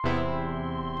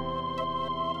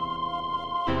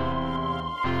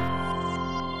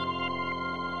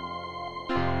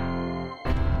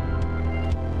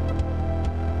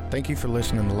Thank you for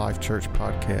listening to Life Church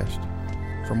Podcast.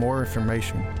 For more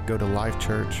information, go to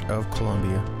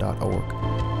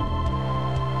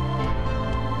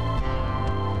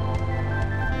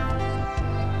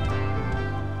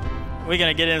lifechurchofcolumbia.org. We're going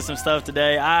to get into some stuff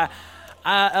today.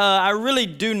 I really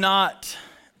do not,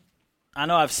 I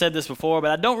know I've said this before,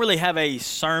 but I don't really have a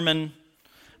sermon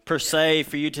per se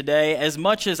for you today, as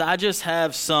much as I just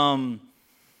have some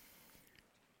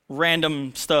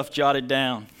random stuff jotted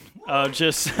down.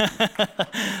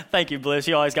 Thank you, Bliss.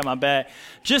 You always got my back.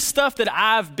 Just stuff that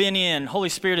I've been in. Holy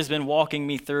Spirit has been walking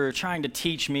me through, trying to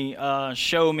teach me,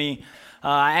 show me.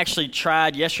 I actually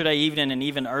tried yesterday evening and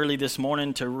even early this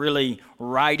morning to really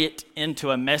write it into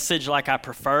a message like I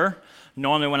prefer.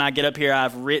 Normally when I get up here,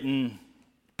 I've written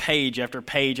page after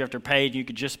page after page. You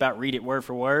could just about read it word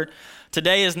for word.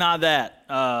 Today is not that.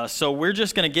 So we're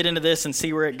just going to get into this and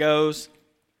see where it goes.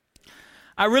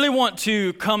 I really want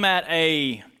to come at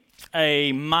a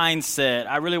mindset.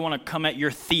 I really want to come at your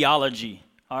theology.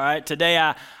 All right, today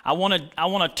I want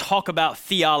to talk about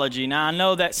theology. Now I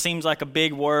know that seems like a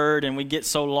big word, and we get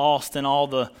so lost in all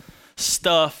the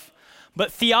stuff.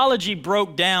 But theology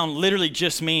broke down literally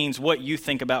just means what you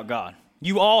think about God.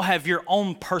 You all have your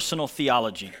own personal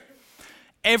theology.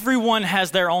 Everyone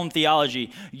has their own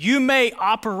theology. You may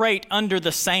operate under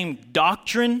the same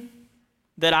doctrine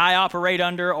that I operate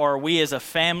under, or we as a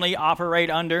family operate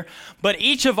under, but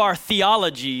each of our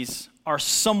theologies are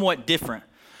somewhat different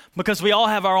because we all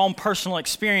have our own personal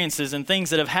experiences and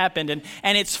things that have happened,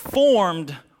 and it's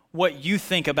formed what you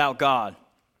think about God.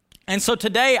 And so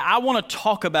today I want to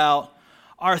talk about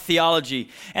our theology,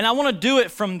 and I want to do it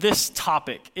from this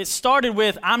topic. It started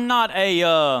with, I'm not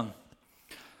a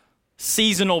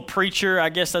seasonal preacher, I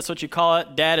guess that's what you call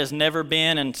it. Dad has never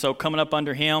been, and so coming up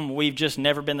under him, we've just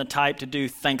never been the type to do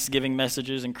Thanksgiving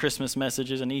messages and Christmas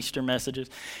messages and Easter messages,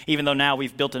 even though now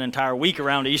we've built an entire week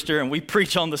around Easter and we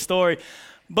preach on the story.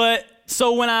 But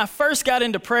so when I first got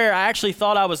into prayer, I actually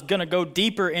thought I was going to go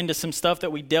deeper into some stuff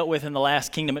that we dealt with in the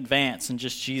last Kingdom Advance and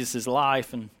just Jesus'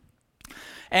 life.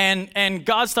 And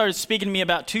God started speaking to me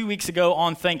about 2 weeks ago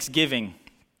on Thanksgiving.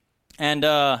 And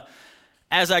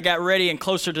as I got ready and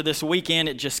closer to this weekend,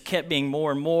 it just kept being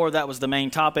more and more. That was the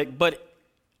main topic. But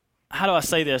how do I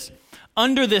say this?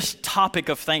 Under this topic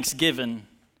of Thanksgiving,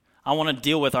 I want to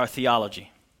deal with our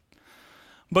theology.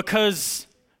 Because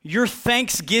your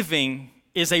Thanksgiving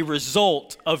is a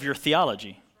result of your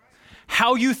theology.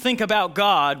 How you think about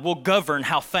God will govern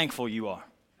how thankful you are.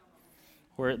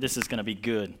 This is going to be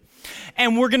good.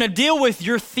 And we're going to deal with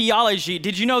your theology.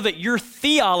 Did you know that your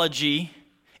theology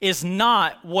is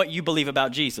not what you believe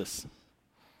about Jesus?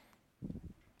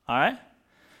 All right?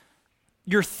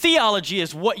 Your theology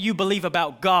is what you believe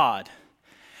about God.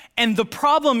 And the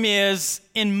problem is,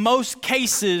 in most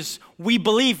cases, we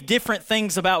believe different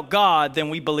things about God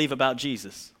than we believe about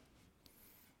Jesus.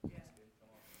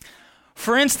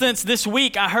 For instance, this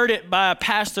week I heard it by a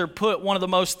pastor put one of the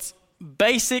most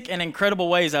basic and incredible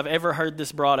ways I've ever heard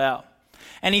this brought out.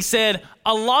 And he said,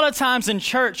 a lot of times in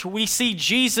church, we see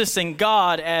Jesus and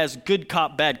God as good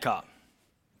cop, bad cop.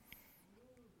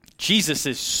 Jesus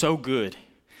is so good.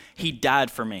 He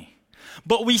died for me.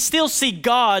 But we still see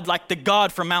God like the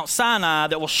God from Mount Sinai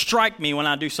that will strike me when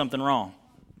I do something wrong.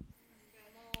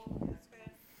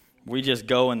 We just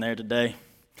go in there today.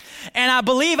 And I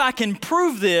believe I can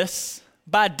prove this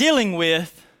by dealing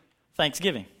with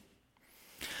Thanksgiving.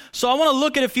 So I want to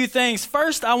look at a few things.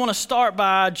 First, I want to start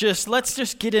by let's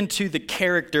just get into the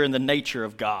character and the nature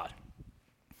of God.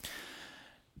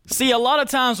 See, a lot of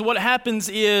times what happens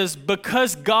is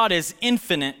because God is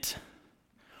infinite,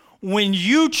 when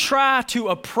you try to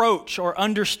approach or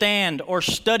understand or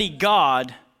study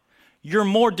God, you're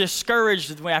more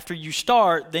discouraged after you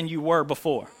start than you were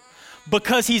before.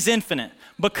 Because he's infinite,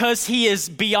 because he is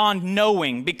beyond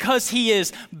knowing, because he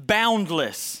is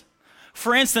boundless.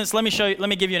 For instance, let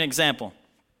me give you an example.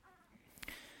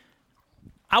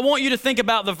 I want you to think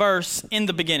about the verse, in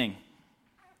the beginning.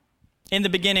 In the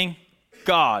beginning,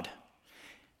 God.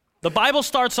 The Bible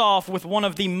starts off with one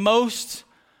of the most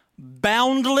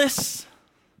boundless,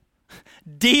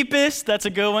 deepest, that's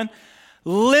a good one,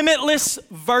 limitless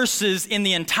verses in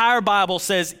the entire Bible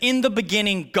says, in the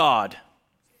beginning, God.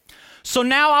 So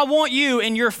now I want you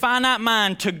in your finite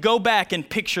mind to go back and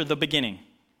picture the beginning.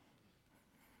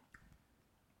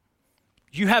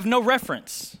 You have no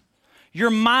reference. Your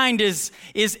mind is,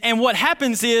 and what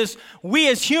happens is we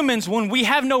as humans, when we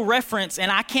have no reference and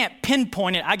I can't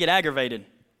pinpoint it, I get aggravated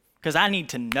because I need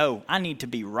to know. I need to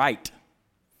be right.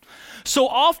 So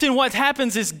often what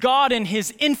happens is God in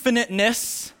his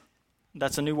infiniteness,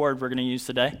 that's a new word we're going to use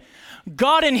today.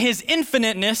 God in his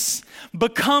infiniteness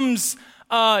becomes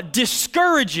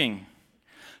discouraging.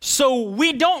 So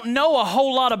we don't know a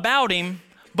whole lot about him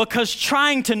because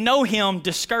trying to know him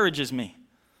discourages me.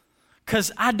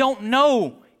 Because I don't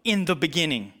know in the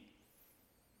beginning.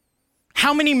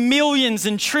 How many millions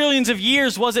and trillions of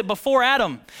years was it before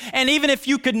Adam? And even if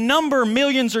you could number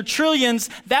millions or trillions,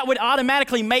 that would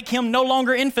automatically make him no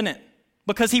longer infinite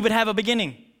because he would have a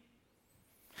beginning.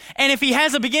 And if he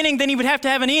has a beginning, then he would have to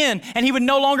have an end, and he would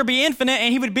no longer be infinite,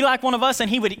 and he would be like one of us, and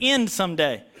he would end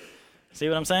someday. See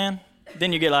what I'm saying?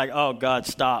 Then you get like, oh, God,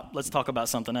 stop. Let's talk about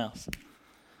something else.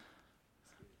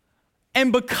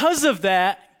 And because of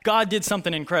that, God did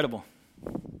something incredible.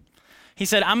 He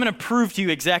said, I'm going to prove to you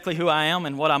exactly who I am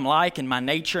and what I'm like and my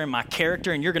nature and my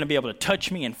character, and you're going to be able to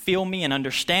touch me and feel me and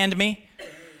understand me.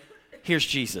 Here's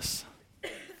Jesus.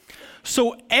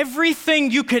 So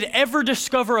everything you could ever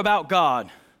discover about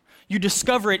God, you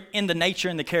discover it in the nature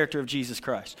and the character of Jesus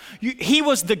Christ. He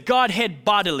was the Godhead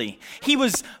bodily. He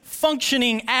was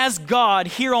functioning as God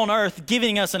here on earth,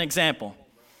 giving us an example.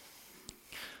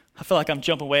 I feel like I'm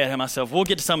jumping way ahead of myself. We'll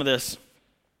get to some of this.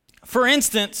 For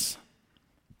instance,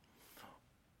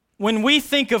 when we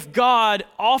think of God,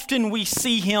 often we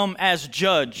see him as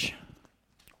judge,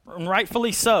 and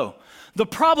rightfully so. The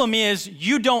problem is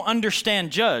you don't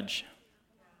understand judge.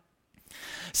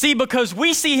 See, because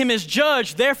we see him as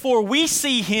judge, therefore we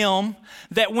see him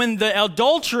that when the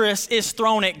adulteress is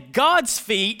thrown at God's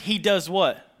feet, he does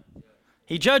what?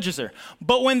 He judges her.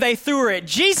 But when they threw her at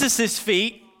Jesus'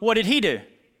 feet, what did he do?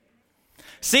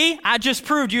 See, I just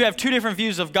proved you have two different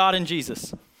views of God and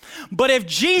Jesus. But if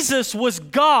Jesus was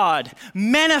God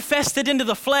manifested into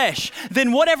the flesh,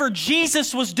 then whatever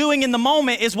Jesus was doing in the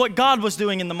moment is what God was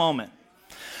doing in the moment.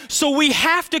 So we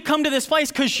have to come to this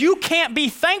place because you can't be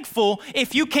thankful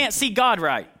if you can't see God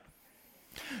right.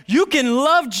 You can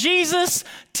love Jesus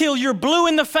till you're blue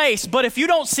in the face, but if you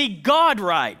don't see God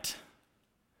right,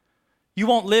 you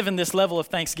won't live in this level of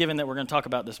thanksgiving that we're going to talk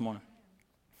about this morning.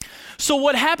 So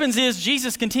what happens is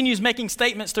Jesus continues making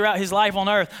statements throughout his life on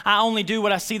earth. I only do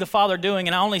what I see the Father doing,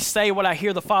 and I only say what I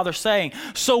hear the Father saying.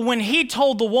 So when he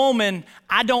told the woman,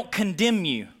 I don't condemn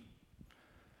you,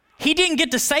 he didn't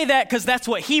get to say that because that's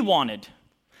what he wanted.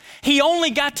 He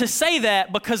only got to say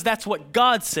that because that's what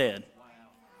God said.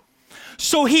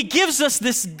 So he gives us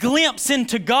this glimpse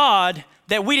into God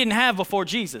that we didn't have before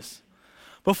Jesus.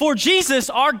 Before Jesus,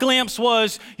 our glimpse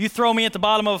was, you throw me at the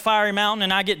bottom of a fiery mountain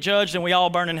and I get judged and we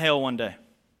all burn in hell one day.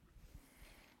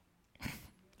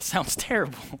 Sounds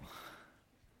terrible.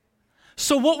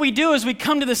 So what we do is we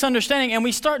come to this understanding and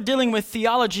we start dealing with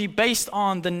theology based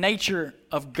on the nature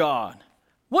of God.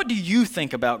 What do you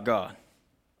think about God?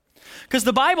 Because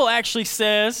the Bible actually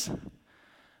says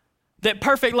that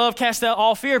perfect love casts out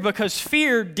all fear because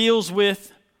fear deals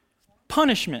with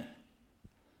punishment,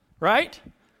 right?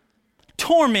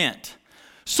 Torment.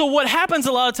 So what happens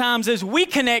a lot of times is we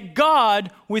connect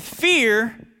God with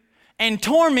fear and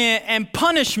torment and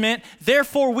punishment,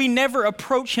 therefore we never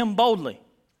approach him boldly.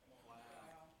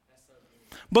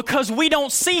 Because we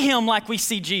don't see him like we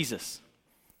see Jesus.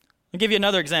 I'll give you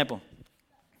another example.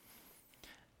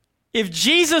 If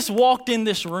Jesus walked in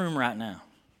this room right now,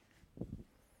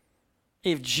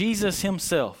 if Jesus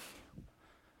himself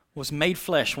was made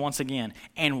flesh once again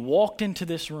and walked into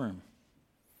this room,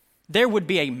 there would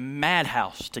be a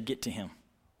madhouse to get to him.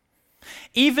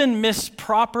 Even Miss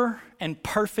Proper and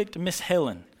Perfect Miss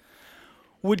Helen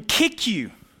would kick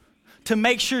you to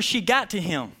make sure she got to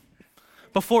him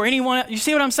before anyone else. You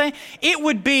see what I'm saying? It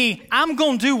would be, I'm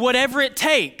going to do whatever it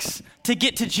takes to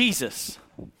get to Jesus.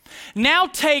 Now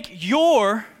take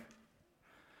your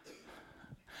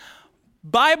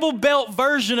Bible Belt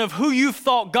version of who you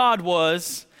thought God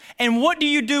was, and what do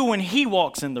you do when he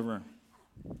walks in the room?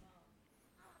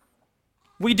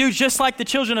 We do just like the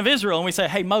children of Israel, and we say,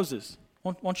 hey, Moses,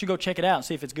 why don't you go check it out and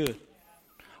see if it's good?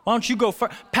 Why don't you go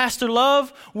first? Pastor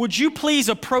Love, would you please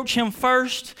approach him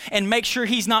first and make sure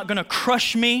he's not going to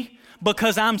crush me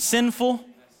because I'm sinful?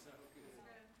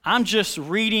 I'm just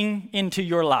reading into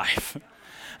your life.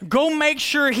 Go make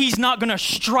sure he's not going to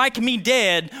strike me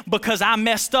dead because I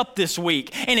messed up this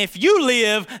week. And if you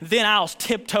live, then I'll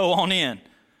tiptoe on in.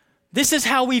 This is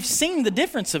how we've seen the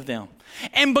difference of them.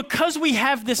 And because we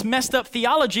have this messed up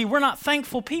theology, we're not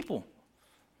thankful people.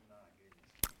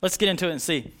 Let's get into it and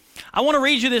see. I want to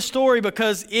read you this story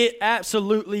because it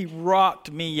absolutely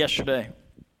rocked me yesterday.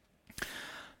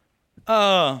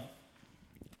 This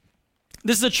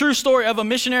is a true story of a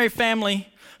missionary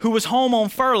family who was home on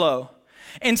furlough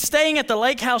and staying at the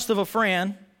lake house of a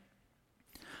friend.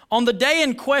 On the day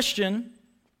in question,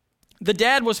 the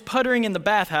dad was puttering in the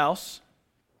bathhouse.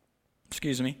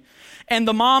 and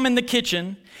the mom in the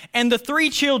kitchen, and the 3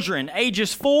 children,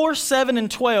 ages 4, 7,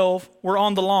 and 12, were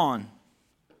on the lawn.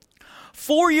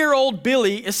 4-year-old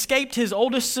Billy escaped his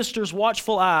oldest sister's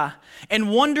watchful eye and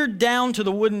wandered down to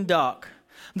the wooden dock.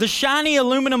 The shiny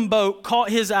aluminum boat caught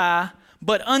his eye,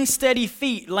 but unsteady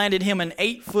feet landed him in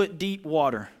 8-foot deep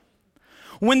water.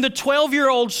 When the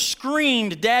 12-year-old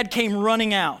screamed, Dad came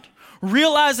running out.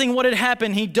 Realizing what had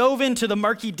happened, he dove into the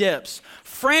murky depths.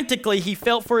 Frantically, he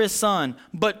felt for his son,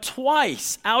 but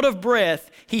twice, out of breath,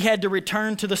 he had to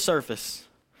return to the surface.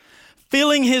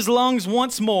 Filling his lungs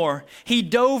once more, he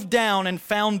dove down and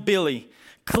found Billy,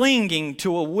 clinging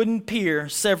to a wooden pier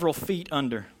several feet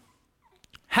under.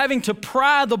 Having to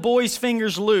pry the boy's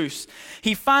fingers loose,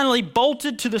 he finally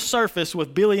bolted to the surface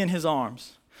with Billy in his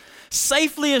arms.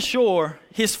 Safely ashore,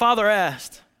 his father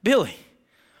asked, "Billy,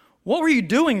 what were you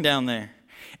doing down there?"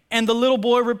 And the little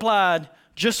boy replied,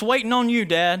 "Just waiting on you,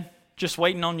 Dad, just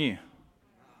waiting on you."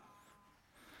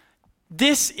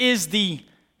 This is the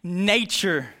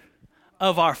nature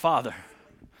of our Father.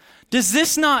 Does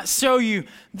this not show you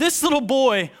this little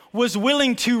boy was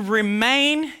willing to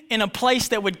remain in a place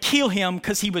that would kill him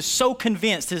because he was so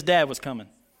convinced his dad was coming?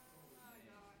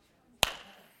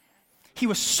 He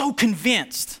was so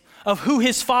convinced of who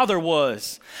his father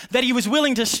was that he was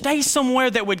willing to stay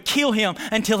somewhere that would kill him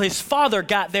until his father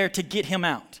got there to get him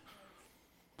out.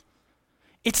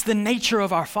 It's the nature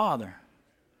of our Father.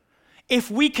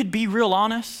 If we could be real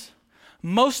honest,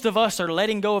 most of us are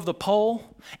letting go of the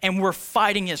pole and we're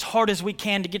fighting as hard as we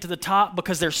can to get to the top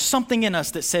because there's something in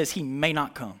us that says he may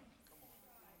not come.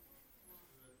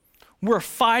 We're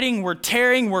fighting, we're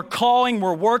tearing, we're clawing,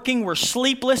 we're working, we're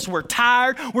sleepless, we're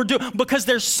tired, because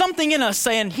there's something in us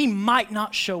saying he might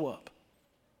not show up.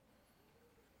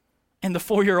 And the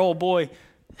 4-year-old boy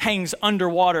hangs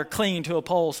underwater clinging to a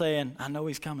pole saying, "I know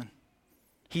he's coming."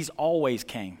 He's always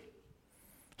came.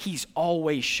 He's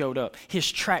always showed up.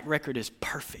 His track record is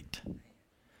perfect.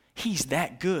 He's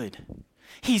that good.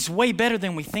 He's way better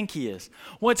than we think he is.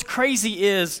 What's crazy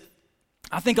is,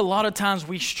 I think a lot of times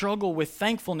we struggle with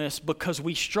thankfulness because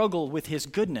we struggle with his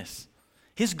goodness.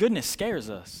 His goodness scares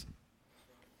us.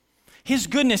 His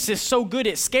goodness is so good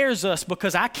it scares us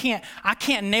because I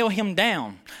can't nail him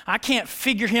down. I can't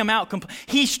figure him out.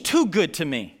 He's too good to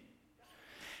me.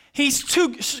 He's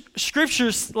too,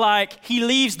 scriptures like he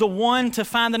leaves the one to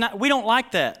find the 9. We don't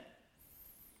like that.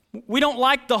 We don't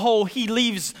like the whole he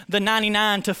leaves the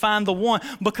 99 to find the one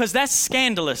because that's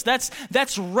scandalous.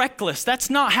 That's reckless. That's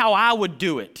not how I would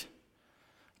do it.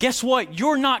 Guess what?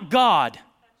 You're not God.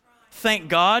 Thank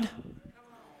God.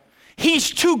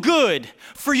 He's too good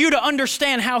for you to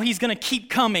understand how he's going to keep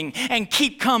coming and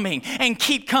keep coming and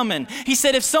keep coming. He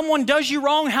said, if someone does you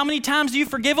wrong, how many times do you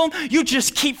forgive them? You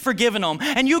just keep forgiving them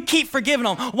and you keep forgiving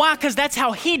them. Why? Because that's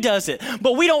how he does it.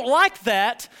 But we don't like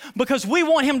that because we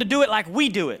want him to do it like we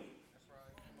do it.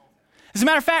 As a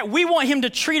matter of fact, we want him to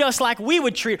treat us like we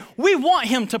would treat. We want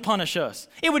him to punish us.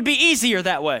 It would be easier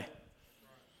that way.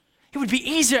 It would be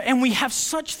easier, and we have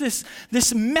such this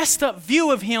messed up view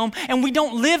of him, and we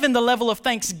don't live in the level of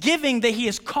thanksgiving that he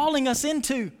is calling us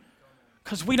into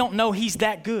because we don't know he's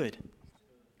that good.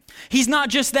 He's not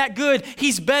just that good,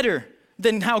 he's better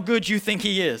than how good you think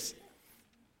he is.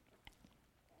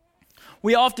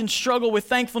 We often struggle with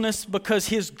thankfulness because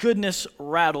his goodness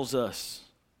rattles us.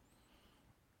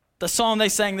 The song they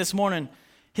sang this morning,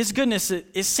 his goodness,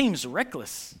 it seems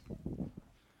reckless.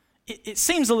 It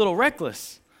seems a little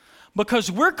reckless.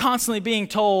 Because we're constantly being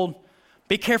told,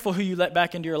 be careful who you let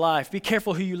back into your life. Be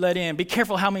careful who you let in. Be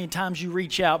careful how many times you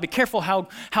reach out. Be careful how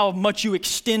much you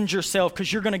extend yourself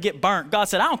because you're going to get burnt. God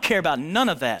said, I don't care about none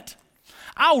of that.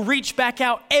 I'll reach back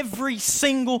out every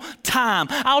single time.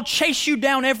 I'll chase you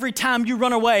down every time you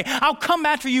run away. I'll come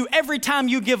after you every time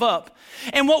you give up.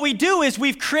 And what we do is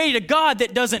we've created a God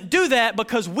that doesn't do that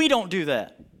because we don't do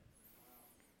that.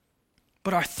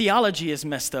 But our theology is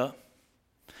messed up.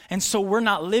 And so we're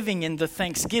not living in the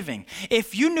thanksgiving.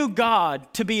 If you knew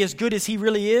God to be as good as he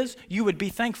really is, you would be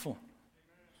thankful.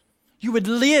 You would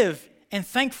live in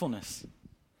thankfulness.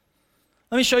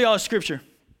 Let me show you all a scripture.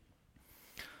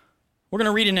 We're going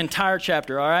to read an entire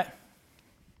chapter, all right?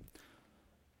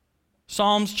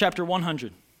 Psalms chapter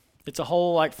 100. It's a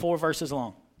whole 4 verses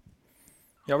long.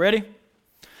 Y'all ready?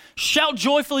 Shout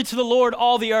joyfully to the Lord,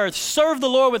 all the earth. Serve the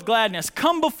Lord with gladness.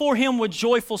 Come before him with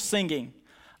joyful singing.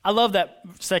 I love that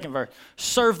second verse.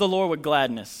 Serve the Lord with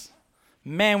gladness.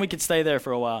 Man, we could stay there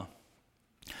for a while.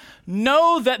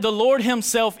 Know that the Lord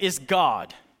himself is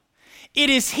God. It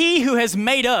is he who has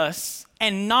made us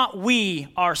and not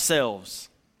we ourselves.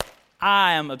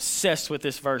 I am obsessed with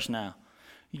this verse now.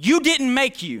 You didn't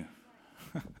make you.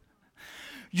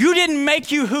 You didn't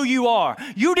make you who you are.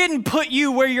 You didn't put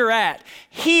you where you're at.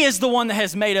 He is the one that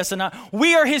has made us. And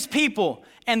we are his people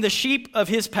and the sheep of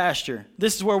his pasture.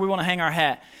 This is where we want to hang our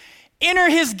hat. Enter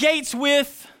his gates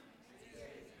with,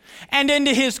 and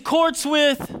into his courts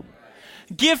with.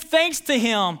 Give thanks to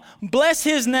him. Bless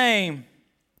his name.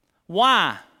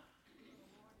 Why?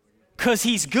 Because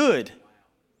he's good.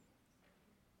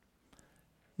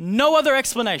 No other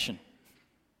explanation.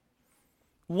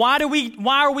 Why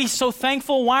are we so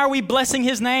thankful? Why are we blessing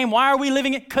his name? Why are we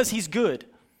living it? Because he's good.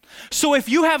 So if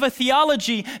you have a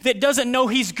theology that doesn't know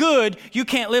he's good, you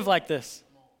can't live like this.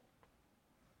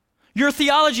 Your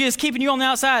theology is keeping you on the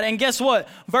outside. And guess what?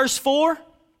 Verse 4,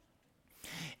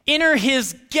 enter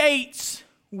his gates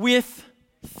with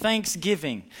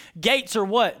thanksgiving. Gates are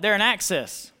what? They're an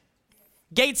access.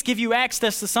 Gates give you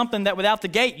access to something that without the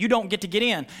gate, you don't get to get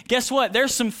in. Guess what?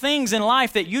 There's some things in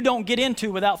life that you don't get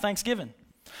into without thanksgiving.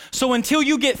 So until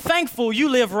you get thankful, you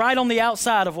live right on the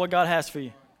outside of what God has for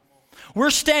you.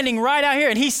 We're standing right out here,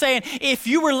 and he's saying, if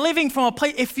you were living from a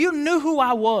place, if you knew who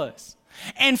I was,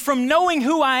 and from knowing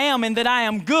who I am and that I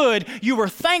am good, you were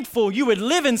thankful, you would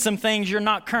live in some things you're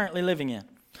not currently living in.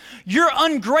 Your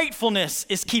ungratefulness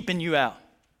is keeping you out.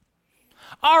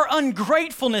 Our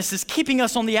ungratefulness is keeping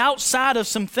us on the outside of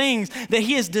some things that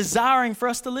he is desiring for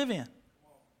us to live in.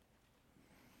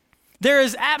 There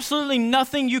is absolutely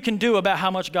nothing you can do about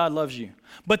how much God loves you,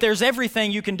 but there's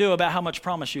everything you can do about how much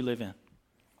promise you live in.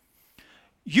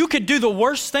 You could do the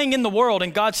worst thing in the world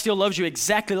and God still loves you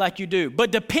exactly like you do,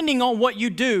 but depending on what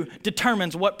you do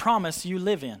determines what promise you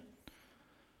live in.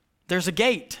 There's a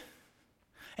gate,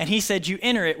 and he said you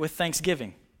enter it with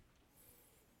thanksgiving.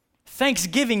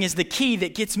 Thanksgiving is the key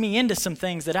that gets me into some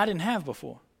things that I didn't have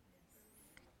before.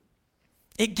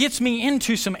 It gets me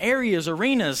into some areas,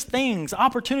 arenas, things,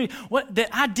 opportunity that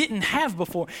I didn't have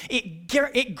before.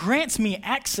 It grants me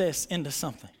access into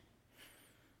something.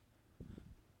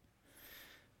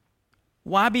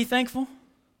 Why be thankful?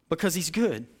 Because he's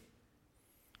good.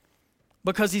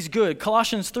 Because he's good.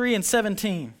 Colossians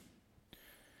 3:17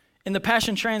 in the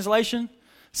Passion Translation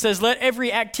says, let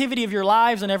every activity of your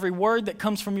lives and every word that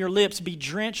comes from your lips be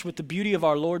drenched with the beauty of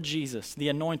our Lord Jesus, the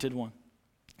Anointed One.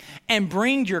 And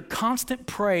bring your constant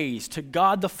praise to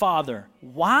God the Father.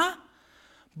 Why?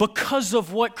 Because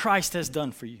of what Christ has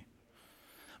done for you.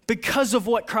 Because of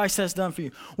what Christ has done for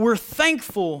you. We're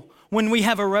thankful when we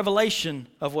have a revelation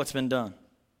of what's been done.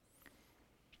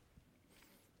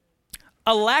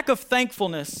 A lack of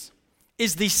thankfulness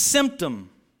is the symptom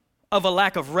of a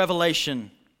lack of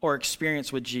revelation or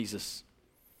experience with Jesus.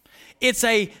 It's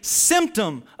a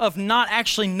symptom of not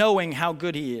actually knowing how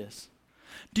good he is.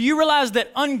 Do you realize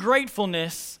that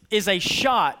ungratefulness is a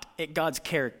shot at God's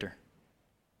character?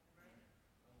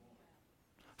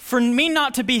 For me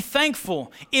not to be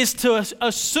thankful is to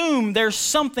assume there's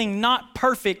something not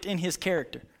perfect in his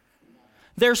character.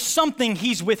 There's something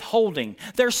he's withholding.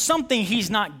 There's something he's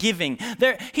not giving.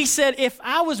 He said, if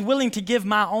I was willing to give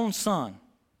my own son,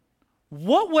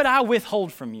 what would I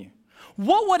withhold from you?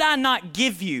 What would I not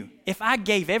give you if I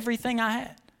gave everything I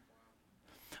had?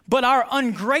 But our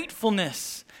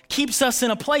ungratefulness keeps us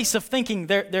in a place of thinking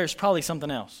there's probably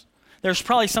something else. There's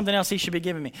probably something else he should be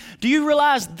giving me. Do you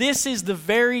realize this is the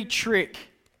very trick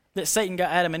that Satan got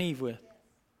Adam and Eve with?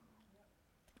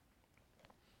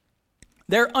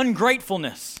 Their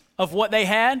ungratefulness of what they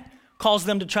had caused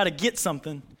them to try to get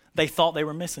something they thought they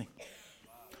were missing,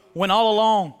 when all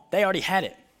along they already had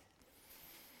it.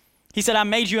 He said, I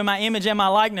made you in my image and my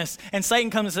likeness. And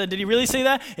Satan comes and said, did he really see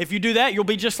that? If you do that, you'll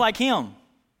be just like him.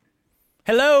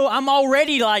 Hello, I'm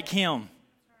already like him.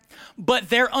 But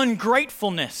their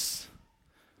ungratefulness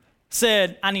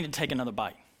said, I need to take another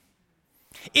bite.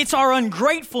 It's our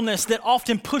ungratefulness that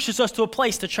often pushes us to a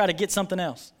place to try to get something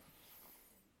else.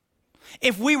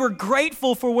 If we were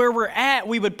grateful for where we're at,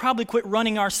 we would probably quit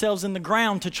running ourselves in the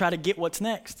ground to try to get what's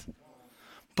next.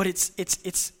 But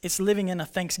it's living in a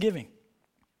thanksgiving.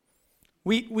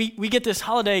 We get this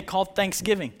holiday called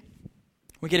Thanksgiving.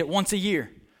 We get it once a year.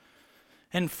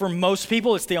 And for most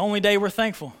people, it's the only day we're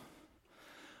thankful.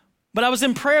 But I was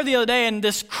in prayer the other day, and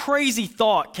this crazy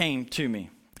thought came to me.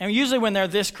 And usually when they're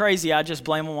this crazy, I just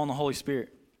blame them on the Holy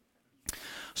Spirit.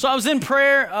 So I was in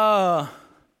prayer,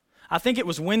 I think it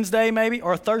was Wednesday maybe,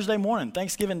 or Thursday morning,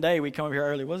 Thanksgiving Day. We come over here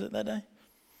early. Was it that day?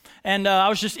 And I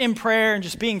was just in prayer and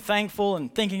just being thankful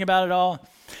and thinking about it all.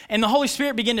 And the Holy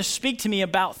Spirit began to speak to me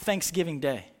about Thanksgiving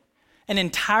Day. An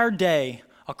entire day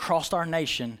across our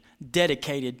nation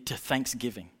dedicated to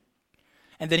Thanksgiving.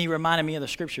 And then he reminded me of the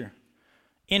scripture.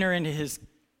 Enter into his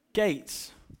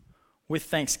gates with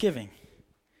thanksgiving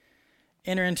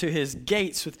enter into his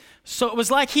gates with. So it was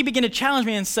like he began to challenge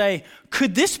me and say,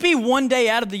 could this be one day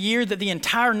out of the year that the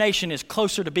entire nation is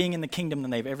closer to being in the kingdom than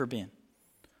they've ever been?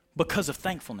 Because of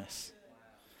thankfulness.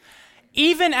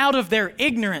 Even out of their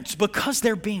ignorance, because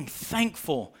they're being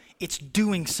thankful, it's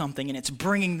doing something and it's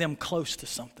bringing them close to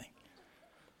something.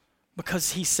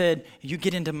 Because he said, you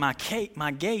get into my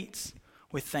gates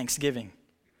with thanksgiving.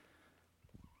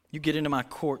 You get into my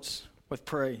courts with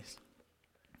praise.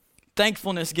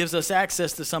 Thankfulness gives us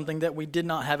access to something that we did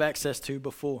not have access to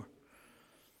before.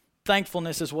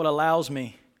 Thankfulness is what allows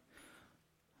me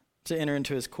to enter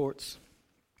into his courts.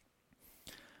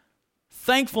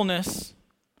 Thankfulness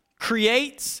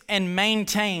creates and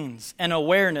maintains an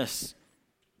awareness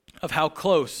of how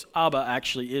close Abba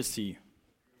actually is to you.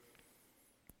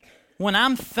 When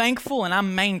I'm thankful and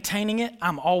I'm maintaining it,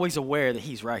 I'm always aware that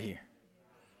he's right here.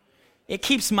 It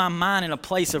keeps my mind in a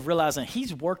place of realizing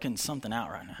he's working something out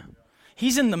right now.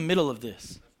 He's in the middle of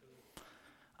this.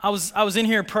 I was in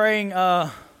here praying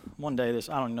one day.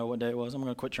 I don't know what day it was. I'm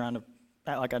going to quit trying to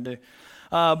act like I do.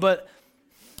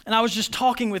 And I was just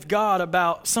talking with God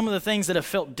about some of the things that have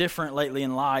felt different lately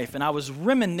in life. And I was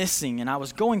reminiscing and I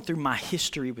was going through my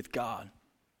history with God.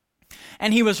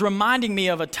 And he was reminding me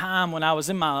of a time when I was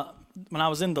in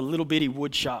the little bitty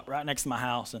wood shop right next to my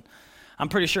house. And I'm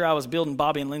pretty sure I was building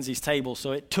Bobby and Lindsay's table.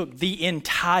 So it took the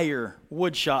entire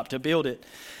wood shop to build it.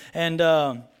 And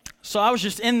so I was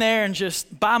just in there and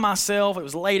just by myself. It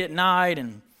was late at night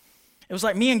and it was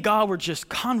like me and God were just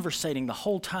conversating the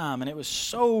whole time. And it was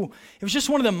just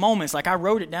one of the moments, like I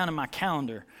wrote it down in my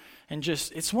calendar. And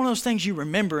just, it's one of those things you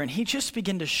remember. And he just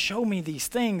began to show me these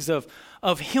things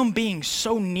of him being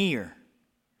so near.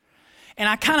 And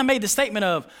I kind of made the statement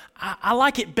of, I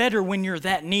like it better when you're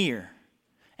that near.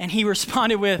 And he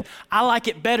responded with, I like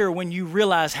it better when you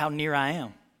realize how near I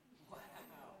am.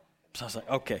 So I was like,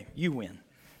 okay, you win.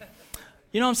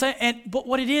 You know what I'm saying? But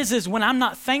what it is when I'm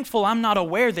not thankful, I'm not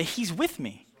aware that he's with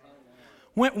me.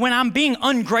 When I'm being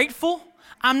ungrateful,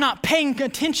 I'm not paying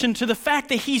attention to the fact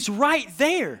that he's right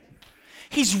there.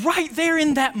 He's right there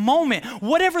in that moment,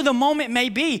 whatever the moment may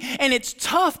be. And it's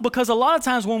tough because a lot of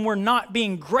times when we're not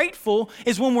being grateful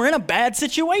is when we're in a bad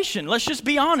situation. Let's just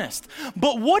be honest.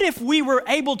 But what if we were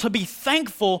able to be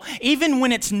thankful even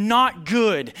when it's not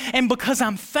good? And because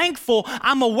I'm thankful,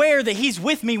 I'm aware that he's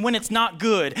with me when it's not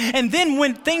good. And then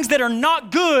when things that are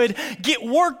not good get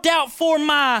worked out for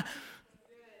my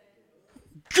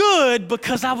good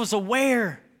because I was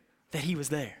aware that he was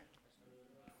there.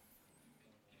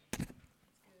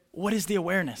 What is the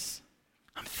awareness?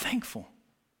 I'm thankful.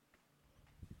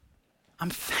 I'm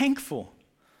thankful.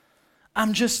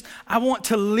 I want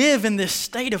to live in this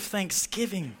state of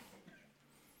thanksgiving.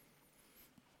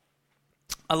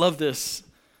 I love this.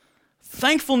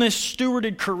 Thankfulness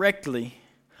stewarded correctly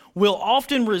will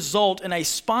often result in a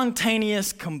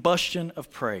spontaneous combustion of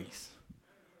praise.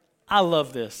 I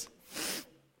love this.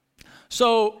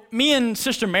 So me and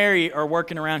Sister Mary are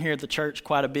working around here at the church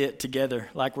quite a bit together.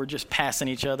 Like we're just passing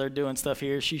each other, doing stuff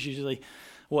here. She's usually,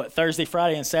 Thursday,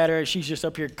 Friday, and Saturday. She's just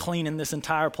up here cleaning this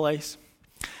entire place.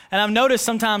 And I've noticed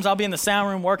sometimes I'll be in the sound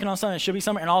room working on something. It should be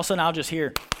somewhere. And all of a sudden I'll just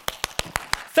hear,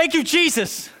 thank you,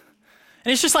 Jesus.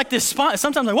 And it's just like this,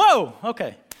 sometimes like, whoa,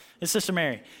 okay. It's Sister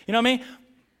Mary. You know what I mean?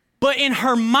 But in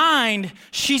her mind,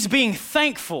 she's being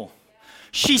thankful.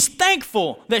 She's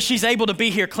thankful that she's able to be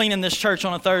here cleaning this church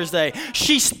on a Thursday.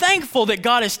 She's thankful that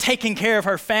God is taking care of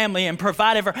her family and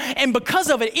provided for her. And because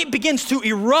of it, it begins to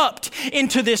erupt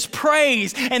into this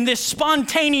praise and this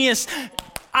spontaneous,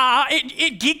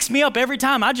 it geeks me up every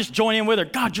time. I just join in with her.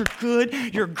 God, you're good.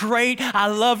 You're great. I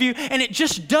love you. And it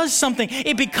just does something.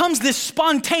 It becomes this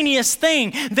spontaneous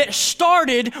thing that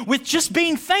started with just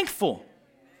being thankful.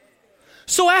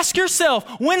 So ask yourself,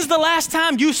 when's the last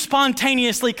time you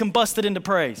spontaneously combusted into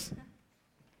praise?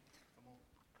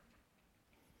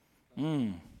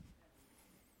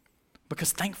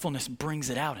 Because thankfulness brings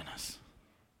it out in us.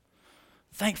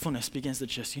 Thankfulness begins to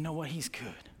just, you know what, he's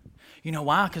good. You know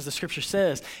why? Because the scripture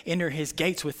says, enter his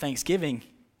gates with thanksgiving.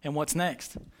 And what's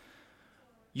next?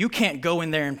 You can't go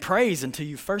in there and praise until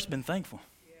you've first been thankful.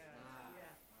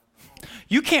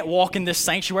 You can't walk in this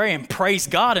sanctuary and praise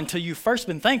God until you've first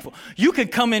been thankful. You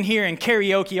could come in here and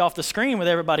karaoke off the screen with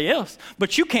everybody else,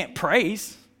 but you can't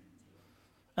praise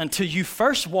until you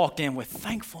first walked in with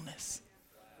thankfulness.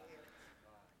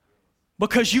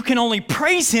 Because you can only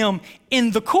praise him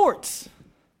in the courts.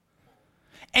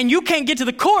 And you can't get to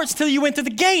the courts till you went to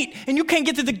the gate. And you can't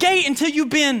get to the gate until you've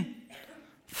been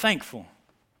thankful.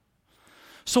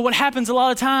 So what happens a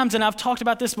lot of times, and I've talked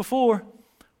about this before,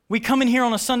 we come in here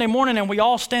on a Sunday morning and we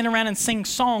all stand around and sing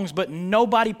songs, but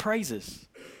nobody praises.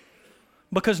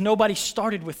 Because nobody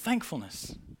started with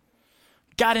thankfulness.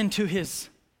 Got into his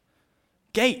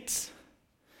gates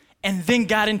and then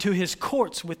got into his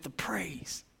courts with the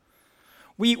praise.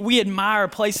 We admire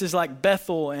places like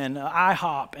Bethel and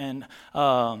IHOP and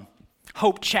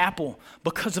Hope Chapel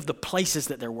because of the places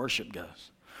that their worship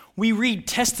goes. We read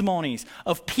testimonies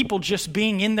of people just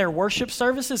being in their worship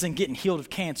services and getting healed of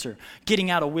cancer,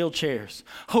 getting out of wheelchairs.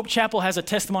 Hope Chapel has a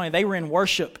testimony. They were in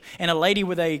worship, and a lady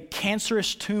with a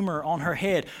cancerous tumor on her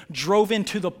head drove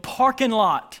into the parking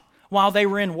lot while they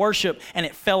were in worship, and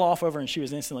it fell off over, and she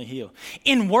was instantly healed.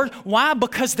 Why?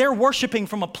 Because they're worshiping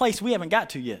from a place we haven't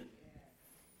got to yet.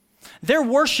 They're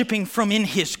worshiping from in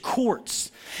his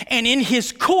courts, and in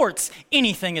his courts,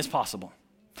 anything is possible.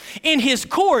 In his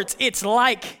courts, it's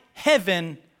like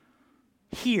heaven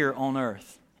here on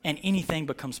earth, and anything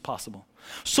becomes possible.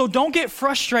 So don't get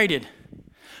frustrated.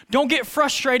 Don't get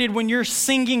frustrated when you're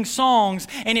singing songs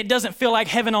and it doesn't feel like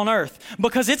heaven on earth,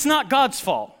 because it's not God's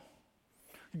fault.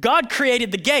 God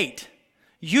created the gate.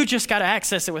 You just got to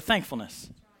access it with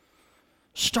thankfulness.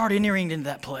 Start entering into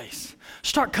that place.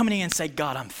 Start coming in and say,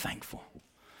 God, I'm thankful.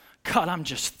 God, I'm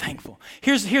just thankful.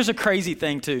 Here's a crazy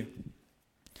thing too.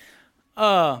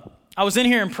 I was in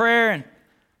here in prayer, and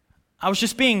I was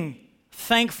just being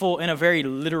thankful in a very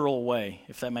literal way,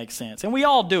 if that makes sense. And we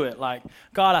all do it, like,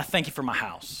 God, I thank you for my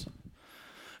house.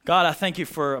 God, I thank you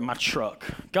for my truck.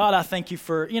 God, I thank you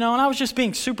for, and I was just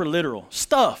being super literal.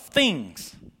 Stuff,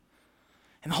 things.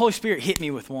 And the Holy Spirit hit me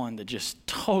with one that just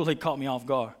totally caught me off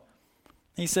guard.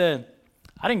 He said,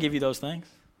 I didn't give you those things.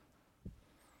 I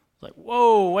was like,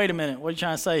 whoa, wait a minute. What are you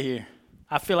trying to say here?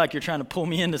 I feel like you're trying to pull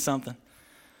me into something.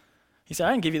 He said,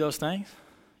 I didn't give you those things.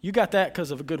 You got that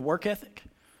because of a good work ethic,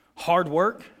 hard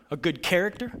work, a good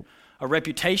character, a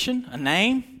reputation, a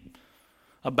name,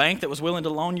 a bank that was willing to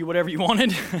loan you whatever you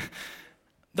wanted.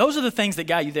 Those are the things that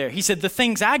got you there. He said, the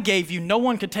things I gave you, no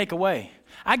one could take away.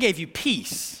 I gave you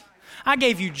peace. I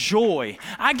gave you joy.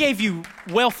 I gave you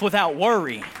wealth without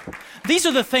worry. These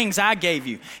are the things I gave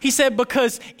you. He said,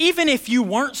 because even if you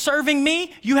weren't serving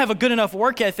me, you have a good enough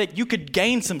work ethic, you could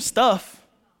gain some stuff.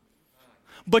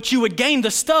 But you would gain the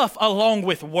stuff along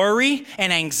with worry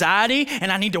and anxiety,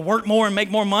 and I need to work more and make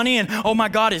more money, and oh my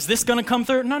God, is this going to come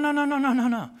through?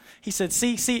 No. He said,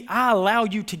 see, I allow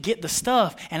you to get the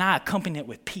stuff, and I accompany it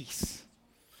with peace,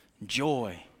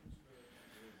 joy.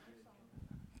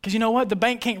 Because you know what? The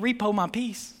bank can't repo my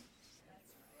peace.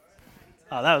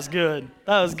 Oh, that was good.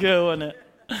 That was good, wasn't it?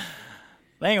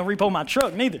 They ain't going to repo my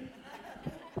truck neither.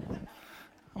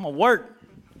 I'm going to work.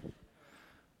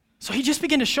 So he just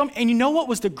began to show me, and you know what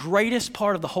was the greatest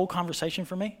part of the whole conversation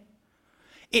for me?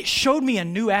 It showed me a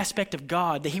new aspect of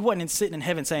God that he wasn't sitting in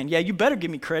heaven saying, yeah, you better give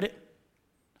me credit.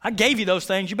 I gave you those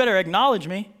things. You better acknowledge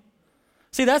me.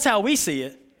 See, that's how we see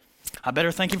it. I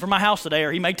better thank him for my house today,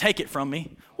 or he may take it from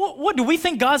me. What do we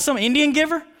think God's some Indian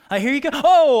giver? Here you go.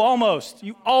 Oh, almost.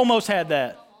 You almost had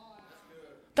that.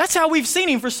 That's how we've seen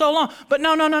him for so long. But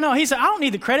no. He said, I don't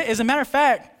need the credit. As a matter of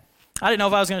fact, I didn't know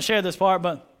if I was going to share this part,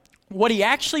 but what he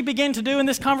actually began to do in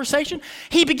this conversation,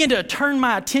 he began to turn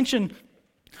my attention.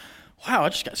 Wow, I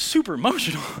just got super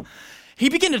emotional. He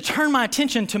began to turn my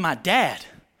attention to my dad.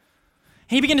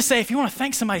 He began to say, if you want to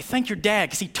thank somebody, thank your dad,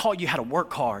 because he taught you how to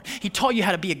work hard. He taught you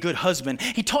how to be a good husband.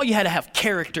 He taught you how to have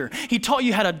character. He taught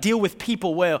you how to deal with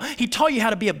people well. He taught you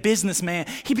how to be a businessman.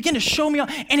 He began to show me,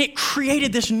 and it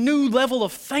created this new level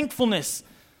of thankfulness.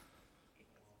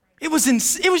 It was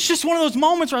just one of those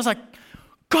moments where I was like,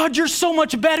 God, you're so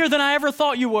much better than I ever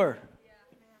thought you were.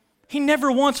 He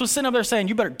never once was sitting up there saying,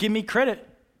 you better give me credit.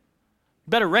 You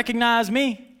better recognize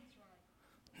me.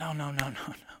 No.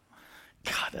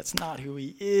 God, that's not who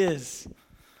he is.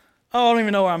 Oh, I don't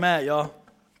even know where I'm at, y'all.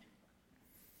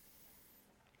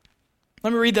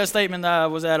 Let me read that statement that I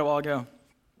was at a while ago.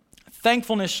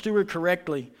 Thankfulness stewarded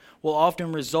correctly will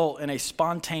often result in a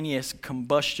spontaneous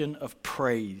combustion of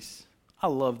praise. I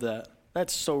love that.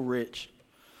 That's so rich.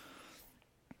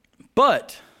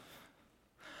 But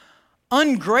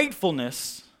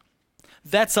ungratefulness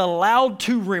that's allowed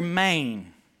to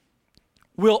remain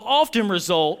will often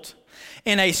result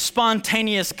in a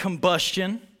spontaneous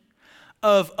combustion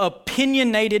of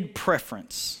opinionated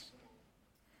preference.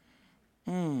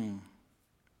 When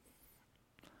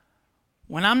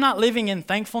I'm not living in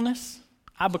thankfulness,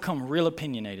 I become real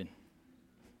opinionated.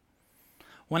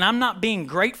 When I'm not being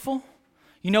grateful,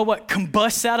 you know what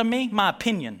combusts out of me? My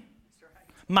opinion.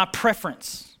 My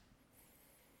preference,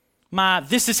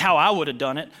 this is how I would have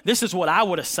done it. This is what I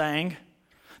would have sang.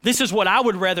 This is what I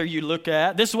would rather you look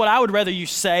at. This is what I would rather you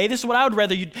say. This is what I would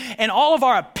rather you, and all of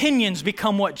our opinions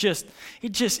become I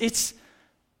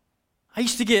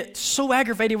used to get so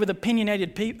aggravated with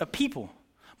opinionated people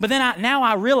But then now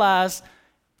I realize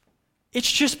it's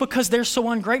just because they're so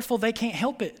ungrateful they can't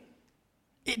help it.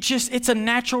 It's a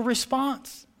natural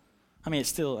response. I mean, it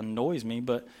still annoys me,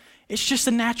 but it's just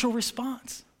a natural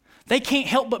response. They can't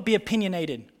help but be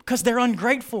opinionated because they're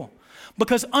ungrateful.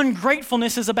 Because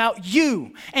ungratefulness is about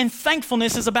you and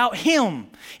thankfulness is about Him.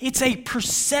 It's a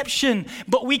perception,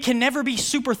 but we can never be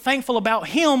super thankful about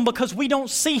Him because we don't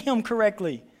see Him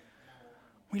correctly.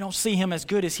 We don't see Him as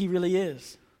good as He really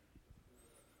is.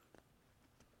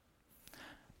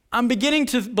 I'm beginning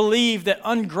to believe that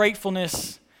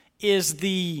ungratefulness is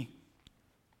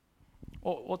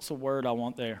what's the word I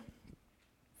want there?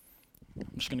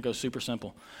 I'm just going to go super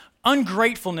simple.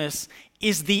 Ungratefulness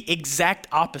is the exact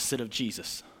opposite of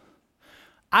Jesus.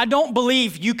 I don't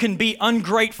believe you can be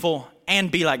ungrateful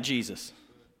and be like Jesus.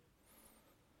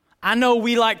 I know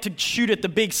we like to shoot at the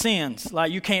big sins,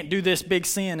 like you can't do this big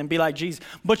sin and be like Jesus,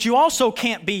 but you also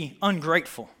can't be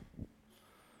ungrateful.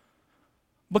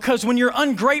 Because when you're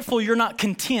ungrateful, you're not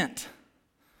content.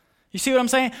 You see what I'm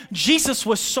saying? Jesus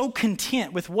was so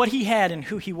content with what He had and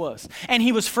who He was. And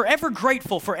He was forever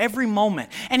grateful for every moment.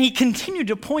 And He continued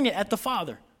to point it at the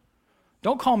Father.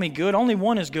 Don't call me good. Only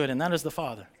one is good, and that is the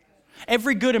Father.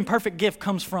 Every good and perfect gift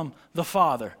comes from the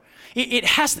Father. It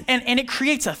has, and it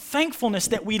creates a thankfulness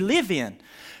that we live in.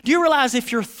 Do you realize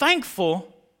if you're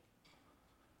thankful,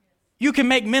 you can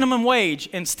make minimum wage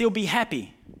and still be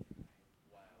happy?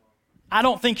 I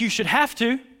don't think you should have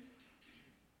to,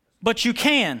 but you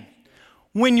can.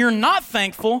 When you're not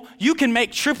thankful, you can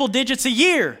make triple digits a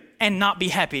year and not be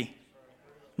happy,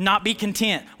 not be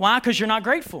content. Why? Because you're not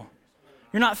grateful.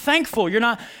 You're not thankful. You're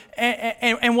not.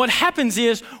 And what happens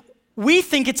is we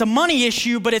think it's a money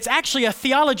issue, but it's actually a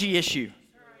theology issue.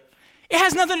 It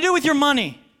has nothing to do with your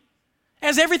money. It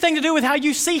has everything to do with how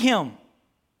you see Him.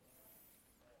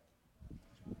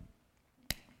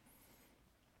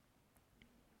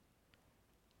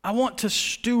 I want to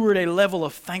steward a level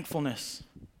of thankfulness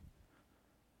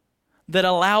that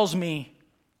allows me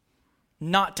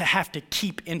not to have to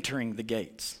keep entering the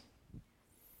gates.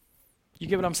 You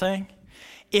get what I'm saying?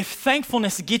 If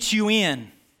thankfulness gets you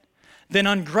in, then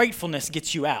ungratefulness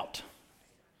gets you out.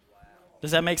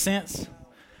 Does that make sense?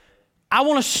 I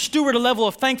want to steward a level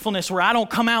of thankfulness where I don't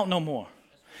come out no more.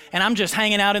 And I'm just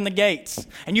hanging out in the gates.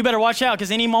 And you better watch out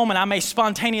because any moment I may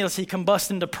spontaneously combust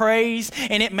into praise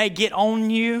and it may get on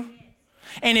you.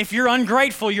 And if you're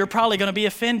ungrateful, you're probably going to be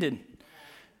offended.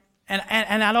 And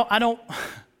I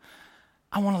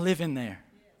want to live in there.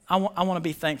 I want to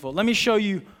be thankful. Let me show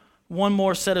you one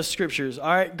more set of scriptures. All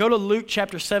right, go to Luke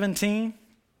chapter 17.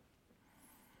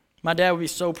 My dad would be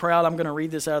so proud. I'm going to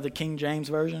read this out of the King James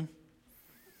Version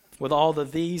with all the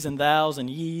these and thous and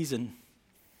ye's and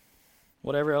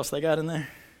whatever else they got in there.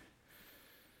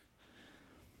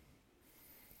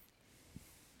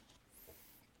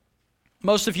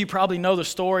 Most of you probably know the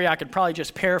story. I could probably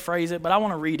just paraphrase it, but I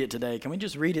want to read it today. Can we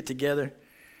just read it together?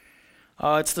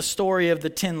 It's the story of the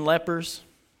 10 lepers.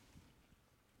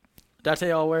 Did I tell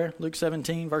y'all where? Luke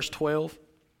 17, verse 12.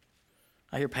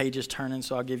 I hear pages turning,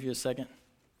 so I'll give you a second.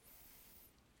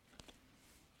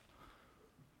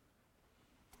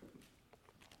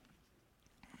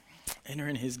 Enter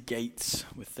in His gates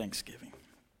with thanksgiving.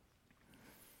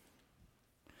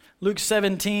 Luke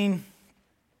 17,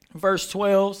 verse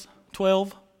 12.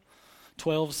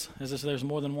 12s, as if there's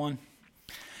more than one.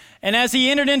 And as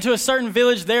he entered into a certain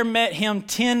village, there met him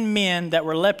 10 men that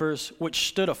were lepers, which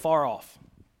stood afar off.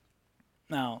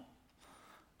 Now,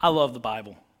 I love the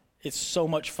Bible. It's so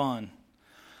much fun.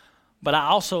 But I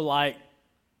also like,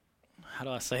 how do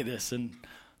I say this in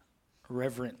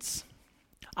reverence?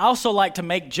 I also like to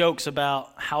make jokes about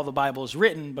how the Bible is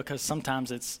written because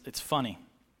sometimes it's funny.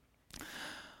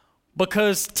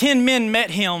 Because 10 men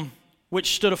met him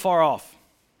which stood afar off.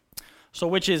 So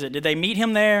which is it? Did they meet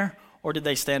him there or did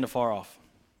they stand afar off?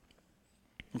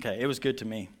 Okay, it was good to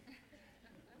me.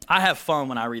 I have fun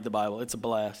when I read the Bible. It's a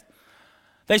blast.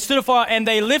 They stood afar and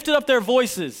they lifted up their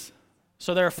voices.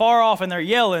 So they're far off and they're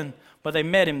yelling, but they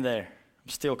met him there. I'm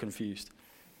still confused.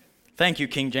 Thank you,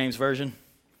 King James Version.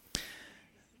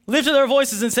 Lifted their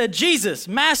voices and said, Jesus,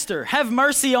 Master, have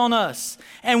mercy on us.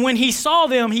 And when he saw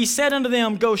them, he said unto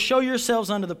them, go show yourselves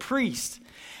unto the priest.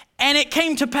 And it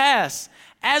came to pass,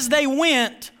 as they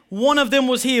went, one of them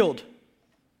was healed.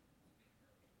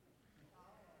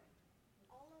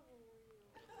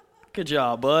 Good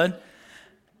job, bud.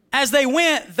 As they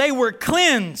went, they were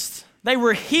cleansed. They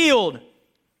were healed.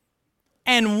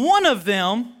 And one of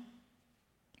them,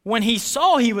 when he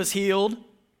saw he was healed,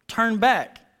 turned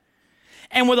back.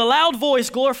 And with a loud voice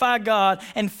glorified God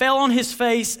and fell on his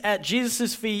face at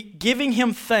Jesus' feet, giving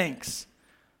him thanks.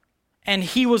 And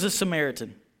he was a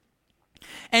Samaritan.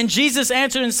 And Jesus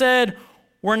answered and said,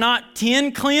 were not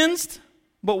 10 cleansed?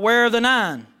 But where are the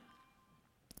 9?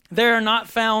 There are not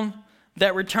found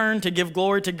that return to give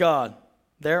glory to God.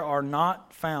 There are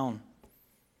not found. I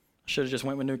should have just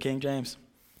went with New King James.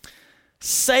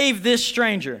 Save this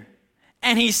stranger.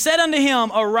 And he said unto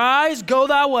him, arise, go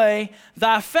thy way.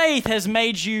 Thy faith has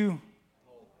made you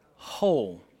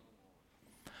whole.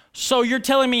 So you're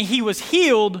telling me he was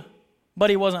healed, but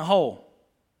he wasn't whole.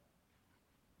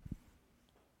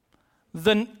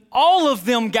 All of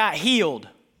them got healed.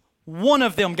 One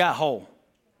of them got whole.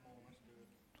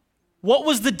 What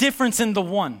was the difference in the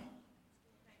one?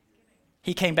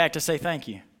 He came back to say thank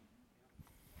you.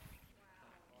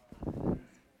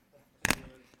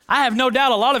 I have no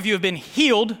doubt a lot of you have been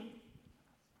healed,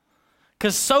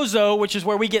 because sozo, which is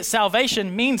where we get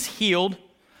salvation, means healed.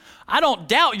 I don't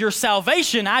doubt your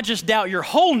salvation, I just doubt your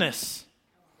wholeness.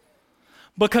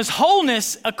 Because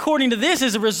wholeness, according to this,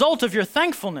 is a result of your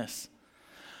thankfulness.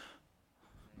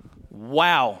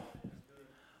 Wow.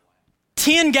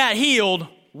 10 got healed,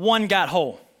 1 got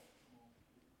whole.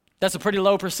 That's a pretty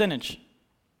low percentage.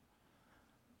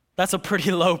 That's a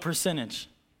pretty low percentage.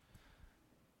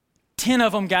 10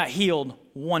 of them got healed,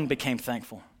 1 became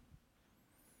thankful.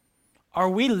 Are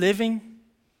we living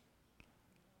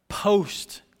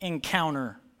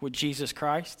post-encounter with Jesus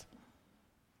Christ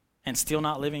and still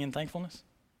not living in thankfulness?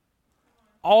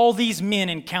 All these men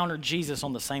encountered Jesus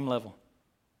on the same level.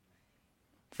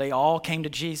 They all came to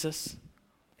Jesus.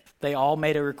 They all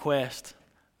made a request.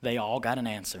 They all got an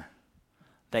answer.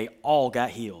 They all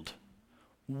got healed.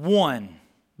 1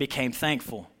 became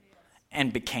thankful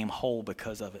and became whole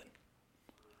because of it.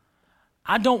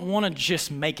 I don't want to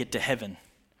just make it to heaven.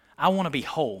 I want to be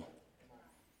whole.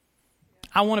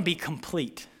 I want to be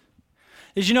complete.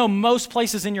 Did you know most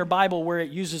places in your Bible where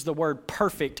it uses the word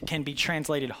perfect can be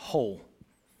translated whole?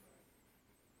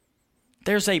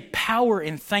 There's a power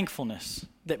in thankfulness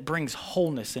that brings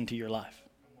wholeness into your life.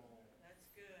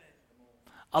 That's good.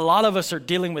 A lot of us are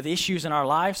dealing with issues in our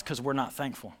lives because we're not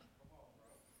thankful.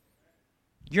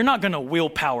 You're not going to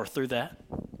willpower through that.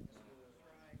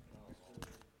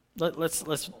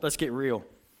 Let's get real.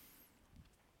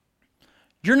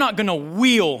 You're not going to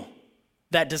will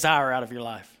that desire out of your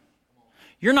life.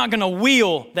 You're not going to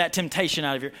will that temptation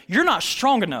out of you're not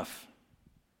strong enough.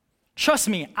 Trust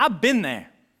me, I've been there.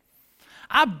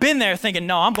 I've been there thinking,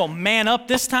 no, I'm going to man up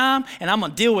this time and I'm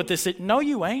going to deal with this. No,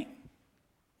 you ain't.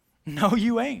 No,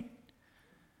 you ain't.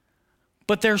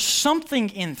 But there's something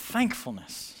in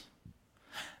thankfulness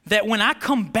that when I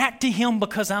come back to Him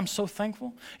because I'm so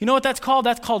thankful, you know what that's called?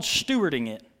 That's called stewarding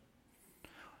it.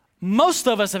 Most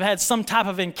of us have had some type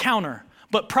of encounter,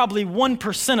 but probably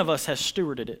 1% of us has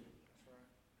stewarded it.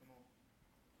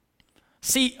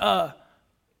 See,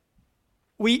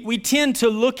 we tend to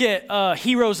look at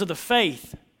heroes of the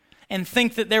faith and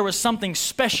think that there was something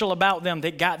special about them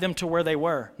that got them to where they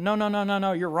were.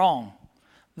 No, you're wrong.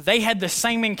 They had the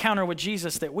same encounter with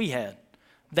Jesus that we had.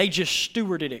 They just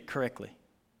stewarded it correctly.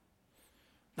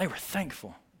 They were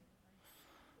thankful.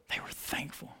 They were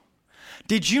thankful.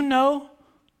 Did you know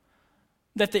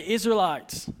that the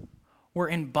Israelites were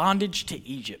in bondage to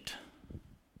Egypt?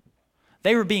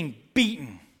 They were being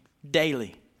beaten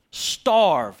daily,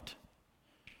 starved.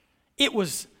 It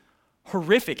was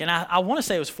horrific. And I want to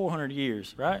say it was 400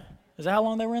 years, right? Is that how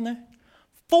long they were in there?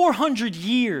 400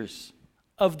 years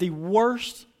of the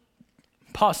worst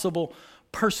possible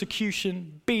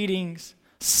persecution, beatings,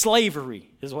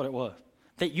 slavery is what it was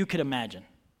that you could imagine.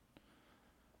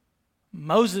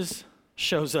 Moses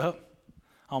shows up.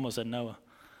 I almost said Noah.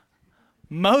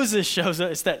 Moses shows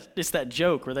up. It's that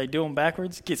joke where they do them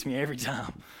backwards. Gets me every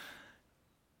time.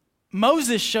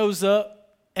 Moses shows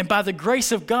up and by the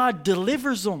grace of God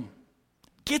delivers them.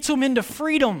 Gets them into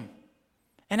freedom.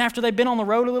 And after they've been on the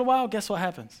road a little while, guess what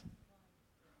happens?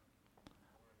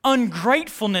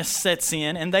 Ungratefulness sets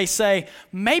in and they say,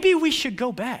 maybe we should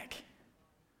go back.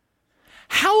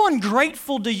 How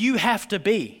ungrateful do you have to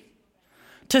be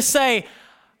to say,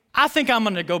 I think I'm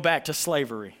going to go back to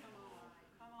slavery?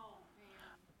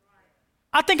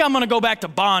 I think I'm going to go back to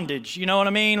bondage. You know what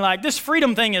I mean? Like, this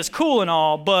freedom thing is cool and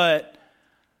all, but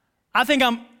I think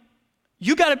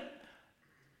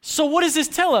so what does this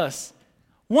tell us?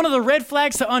 One of the red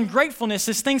flags to ungratefulness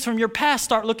is things from your past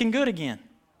start looking good again.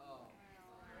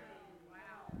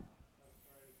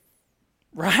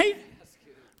 Right?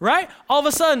 Right? All of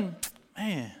a sudden,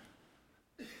 man,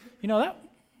 you know, that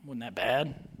wasn't that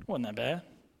bad. Wasn't that bad.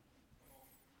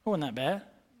 Wasn't that bad.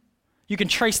 You can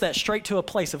trace that straight to a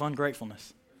place of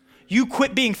ungratefulness. You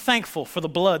quit being thankful for the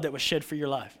blood that was shed for your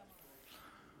life.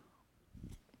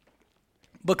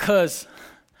 Because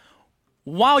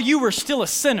while you were still a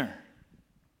sinner,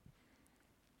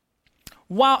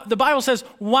 While the Bible says,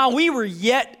 while we were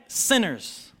yet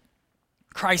sinners,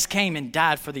 Christ came and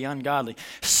died for the ungodly.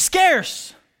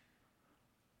 Scarce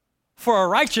for a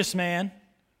righteous man,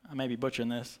 I may be butchering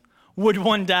this, would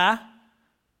one die,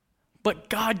 but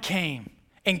God came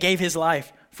and gave his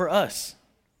life for us.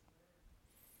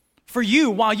 For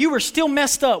you, while you were still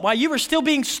messed up, while you were still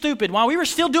being stupid, while we were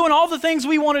still doing all the things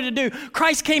we wanted to do,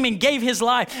 Christ came and gave his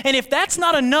life. And if that's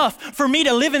not enough for me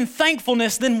to live in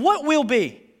thankfulness, then what will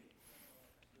be?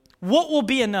 What will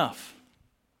be enough?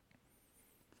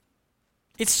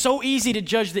 It's so easy to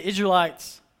judge the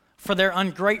Israelites for their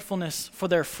ungratefulness, for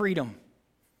their freedom.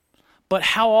 But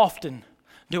how often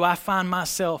do I find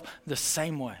myself the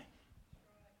same way?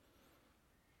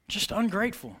 Just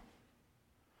ungrateful.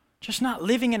 Just not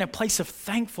living in a place of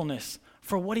thankfulness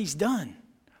for what he's done,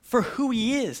 for who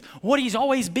he is, what he's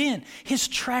always been. His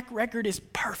track record is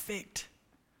perfect.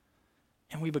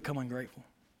 And we become ungrateful.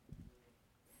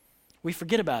 We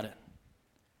forget about it.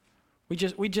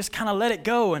 We just kind of let it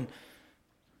go. And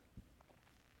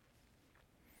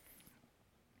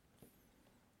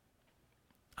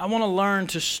I want to learn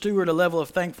to steward a level of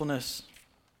thankfulness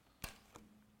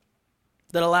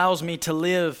that allows me to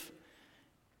live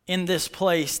in this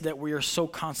place that we are so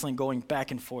constantly going back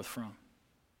and forth from.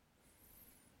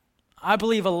 I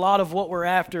believe a lot of what we're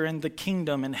after in the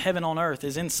kingdom and heaven on earth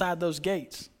is inside those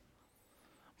gates.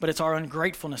 But it's our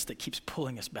ungratefulness that keeps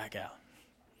pulling us back out.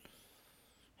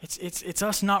 It's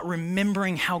us not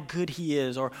remembering how good he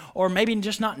is, or maybe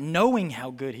just not knowing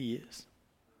how good he is.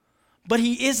 But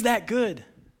he is that good.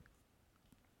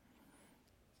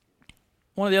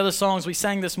 One of the other songs we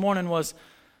sang this morning was,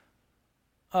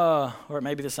 or it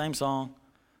may be the same song,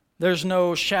 there's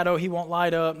no shadow he won't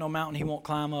light up, no mountain he won't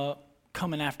climb up,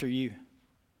 coming after you.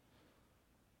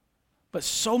 But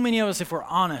so many of us, if we're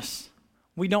honest,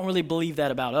 we don't really believe that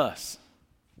about us.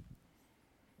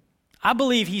 I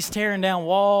believe he's tearing down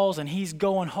walls and he's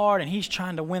going hard and he's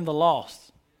trying to win the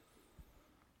lost.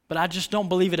 But I just don't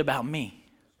believe it about me.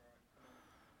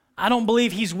 I don't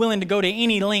believe he's willing to go to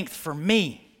any length for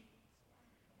me.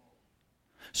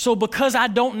 So because I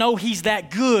don't know he's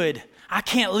that good, I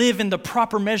can't live in the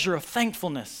proper measure of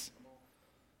thankfulness.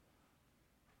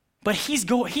 But he's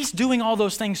doing all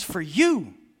those things for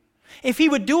you. If he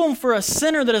would do them for a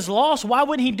sinner that is lost, why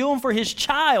wouldn't he do them for his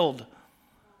child?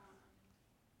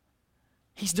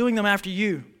 He's doing them after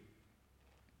you.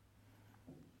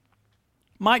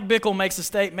 Mike Bickle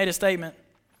made a statement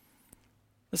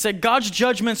that said, God's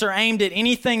judgments are aimed at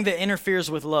anything that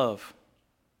interferes with love.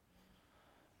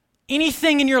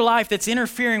 Anything in your life that's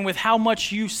interfering with how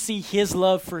much you see his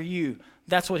love for you,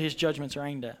 that's what his judgments are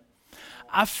aimed at.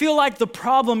 I feel like the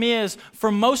problem is,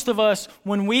 for most of us,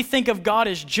 when we think of God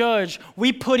as judge,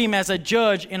 we put him as a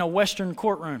judge in a Western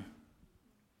courtroom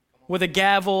with a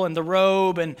gavel and the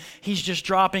robe, and he's just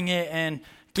dropping it and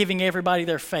giving everybody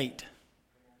their fate.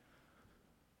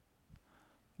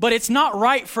 But it's not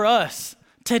right for us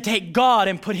to take God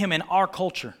and put him in our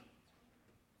culture.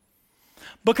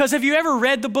 Because have you ever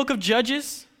read the book of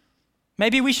Judges?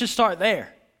 Maybe we should start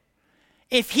there.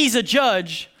 If he's a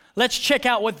judge, let's check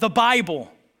out what the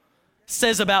Bible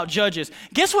says about Judges.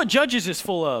 Guess what Judges is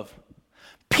full of?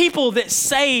 People that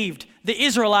saved the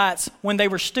Israelites when they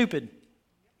were stupid.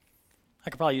 I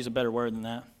could probably use a better word than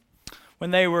that. When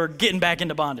they were getting back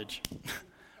into bondage.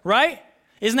 Right?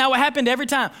 Isn't that what happened every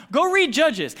time? Go read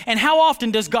Judges. And how often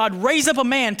does God raise up a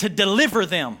man to deliver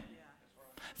them?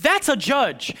 That's a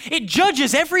judge. It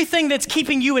judges everything that's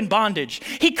keeping you in bondage.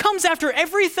 He comes after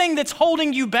everything that's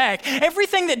holding you back,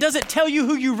 everything that doesn't tell you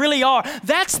who you really are.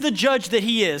 That's the judge that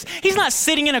he is. He's not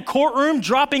sitting in a courtroom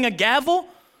dropping a gavel.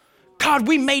 God,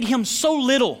 we made him so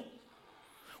little.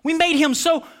 We made him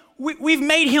so, we've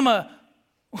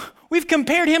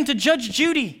compared him to Judge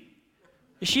Judy.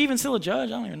 Is she even still a judge?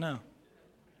 I don't even know.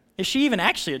 Is she even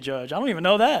actually a judge? I don't even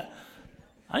know that.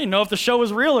 I didn't know if the show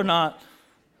was real or not.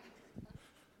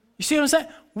 You see what I'm saying?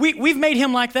 We've made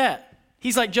him like that.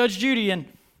 He's like Judge Judy, and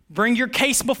bring your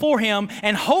case before him,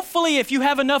 and hopefully if you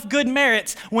have enough good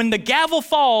merits, when the gavel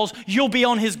falls, you'll be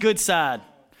on his good side.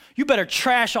 You better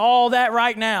trash all that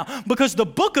right now, because the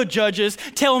book of Judges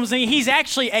tells me he's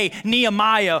actually a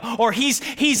Nehemiah, or he's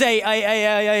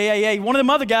a one of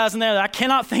them other guys in there that I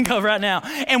cannot think of right now.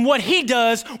 And what he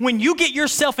does when you get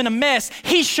yourself in a mess,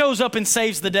 he shows up and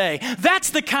saves the day. That's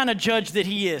the kind of judge that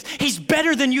he is. He's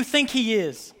better than you think he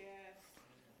is.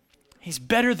 He's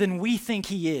better than we think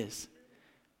he is.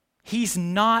 He's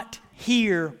not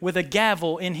here with a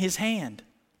gavel in his hand.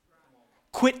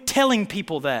 Quit telling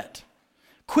people that.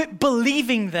 Quit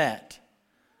believing that.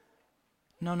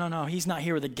 No. He's not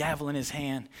here with a gavel in his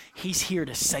hand. He's here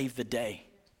to save the day.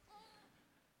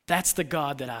 That's the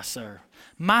God that I serve.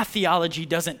 My theology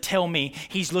doesn't tell me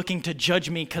he's looking to judge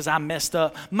me because I messed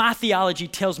up. My theology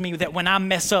tells me that when I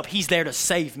mess up, he's there to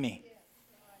save me.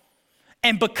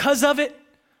 And because of it,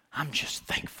 I'm just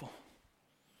thankful.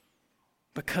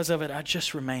 Because of it, I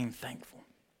just remain thankful.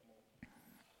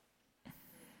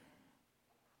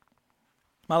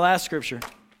 My last scripture,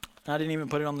 I didn't even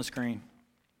put it on the screen.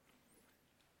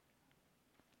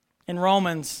 In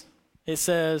Romans, it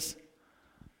says,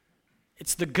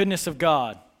 it's the goodness of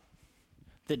God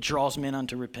that draws men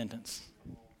unto repentance.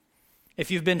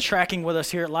 If you've been tracking with us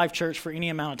here at Life Church for any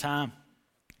amount of time,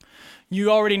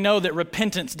 you already know that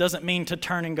repentance doesn't mean to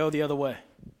turn and go the other way.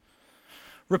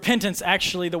 Repentance,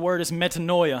 actually, the word is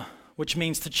metanoia, which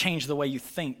means to change the way you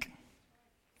think.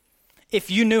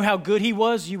 If you knew how good he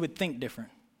was, you would think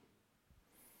different.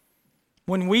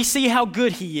 When we see how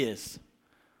good he is,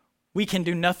 we can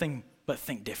do nothing but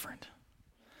think different.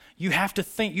 You have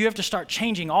to start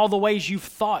changing all the ways you've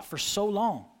thought for so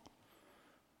long.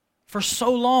 For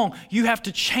so long, you have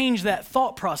to change that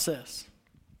thought process.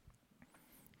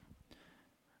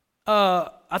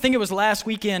 I think it was last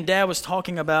weekend, Dad was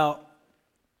talking about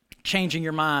changing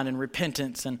your mind and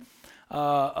repentance and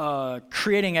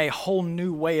creating a whole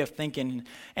new way of thinking.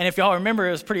 And if y'all remember,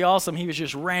 it was pretty awesome. He was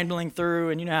just rambling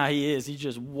through, and you know how he is. He's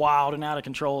just wild and out of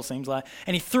control, it seems like.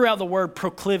 And he threw out the word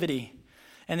proclivity.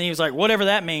 And then he was like, whatever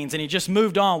that means. And he just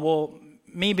moved on. Well,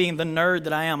 me being the nerd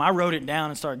that I am, I wrote it down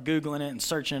and started Googling it and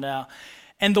searching it out.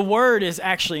 And the word is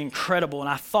actually incredible. And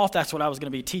I thought that's what I was going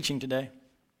to be teaching today.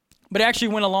 But it actually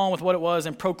went along with what it was.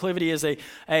 And proclivity is a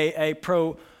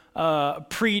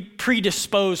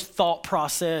predisposed thought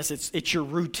process. It's your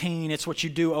routine. It's what you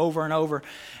do over and over.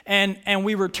 And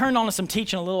we were turned on to some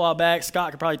teaching a little while back.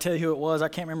 Scott could probably tell you who it was. I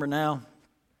can't remember now.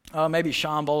 Maybe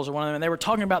Sean Bowles or one of them. And they were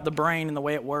talking about the brain and the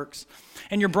way it works.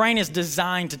 And your brain is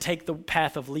designed to take the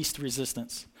path of least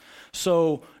resistance.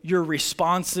 So your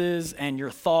responses and your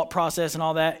thought process and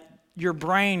all that, your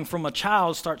brain from a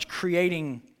child starts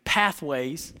creating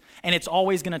pathways, and it's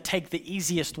always going to take the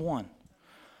easiest one.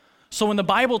 So when the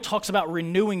Bible talks about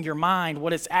renewing your mind,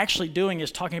 what it's actually doing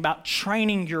is talking about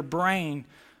training your brain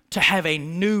to have a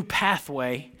new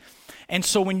pathway. And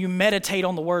so when you meditate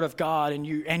on the Word of God and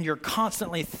you're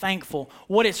constantly thankful,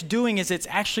 what it's doing is it's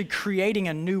actually creating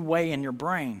a new way in your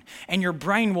brain. And your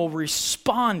brain will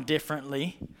respond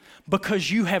differently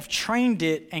because you have trained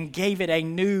it and gave it a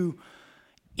new,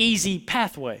 easy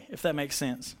pathway, if that makes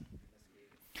sense.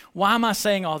 Why am I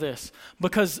saying all this?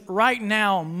 Because right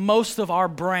now, most of our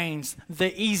brains,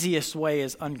 the easiest way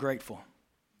is ungrateful.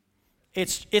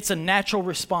 It's a natural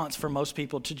response for most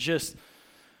people to just...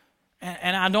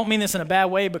 And I don't mean this in a bad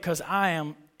way because I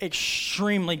am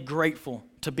extremely grateful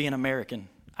to be an American.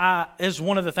 It's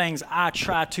one of the things I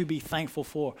try to be thankful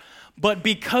for. But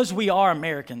because we are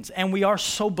Americans and we are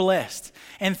so blessed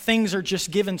and things are just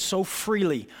given so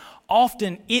freely,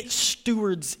 often it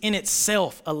stewards in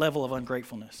itself a level of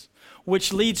ungratefulness,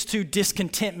 which leads to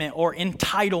discontentment or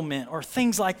entitlement or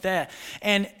things like that.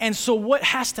 And so what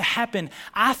has to happen,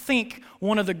 I think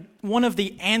one of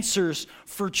the answers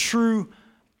for true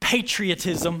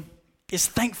patriotism is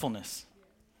thankfulness.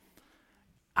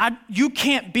 You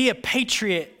can't be a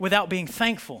patriot without being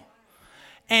thankful.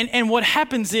 And what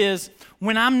happens is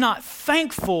when I'm not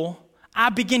thankful, I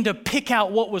begin to pick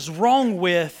out what was wrong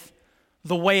with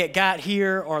the way it got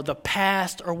here or the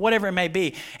past or whatever it may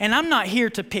be. And I'm not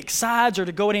here to pick sides or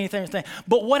to go at anything.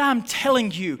 But what I'm telling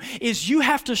you is you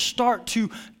have to start to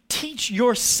teach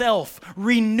yourself,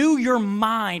 renew your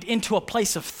mind into a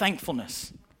place of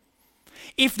thankfulness.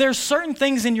 If there's certain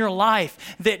things in your life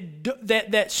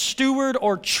that steward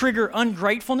or trigger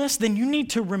ungratefulness, then you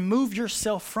need to remove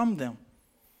yourself from them.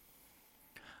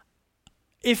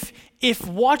 If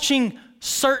watching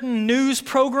certain news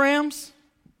programs,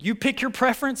 you pick your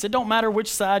preference, it don't matter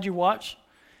which side you watch.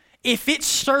 If it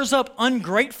stirs up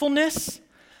ungratefulness,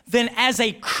 then as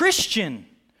a Christian,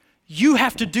 you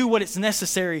have to do what is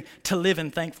necessary to live in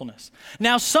thankfulness.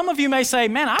 Now, some of you may say,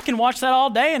 man, I can watch that all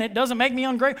day and it doesn't make me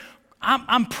ungrateful.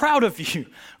 I'm proud of you.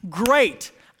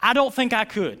 Great. I don't think I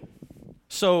could.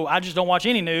 So I just don't watch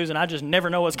any news and I just never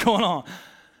know what's going on.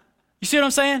 You see what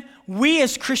I'm saying? We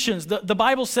as Christians, the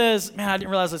Bible says, man, I didn't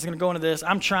realize I was going to go into this.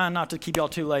 I'm trying not to keep y'all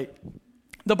too late.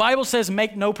 The Bible says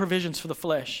make no provisions for the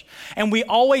flesh. And we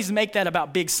always make that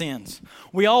about big sins.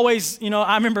 We always,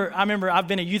 I remember I've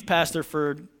been a youth pastor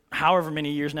for however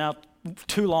many years now,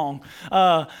 too long.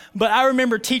 But I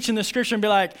remember teaching the scripture and be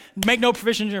like, make no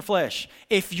provisions in your flesh.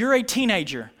 If you're a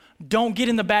teenager, don't get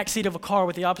in the backseat of a car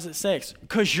with the opposite sex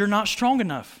because you're not strong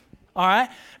enough. all right?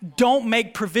 Don't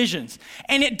make provisions.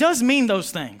 And it does mean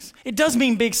those things. It does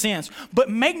mean big sins. But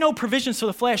make no provisions for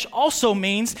the flesh also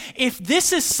means if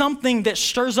this is something that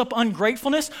stirs up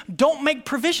ungratefulness, don't make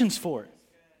provisions for it.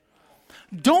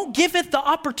 Don't give it the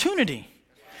opportunity.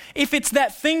 If it's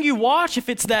that thing you watch, if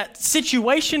it's that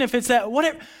situation, if it's that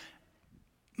whatever,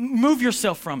 move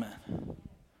yourself from it.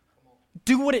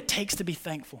 Do what it takes to be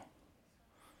thankful.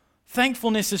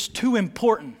 Thankfulness is too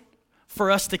important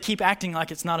for us to keep acting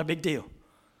like it's not a big deal.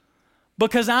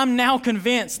 Because I'm now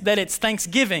convinced that it's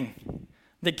thanksgiving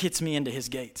that gets me into his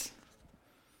gates.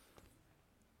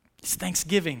 It's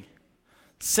thanksgiving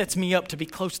that sets me up to be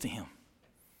close to him.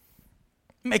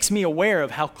 Makes me aware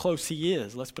of how close he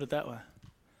is. Let's put it that way.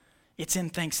 It's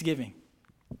in thanksgiving.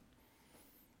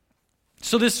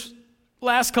 So this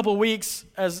last couple of weeks,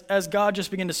 as God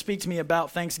just began to speak to me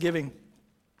about thanksgiving,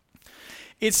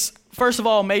 it's first of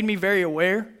all made me very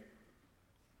aware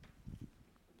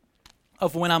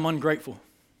of when I'm ungrateful.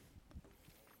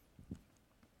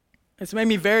 It's made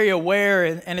me very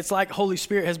aware, and it's like Holy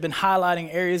Spirit has been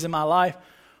highlighting areas in my life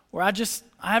where I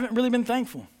haven't really been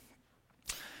thankful.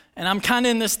 And I'm kind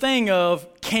of in this thing of,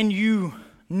 can you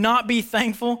not be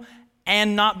thankful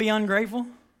and not be ungrateful?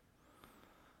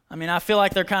 I mean, I feel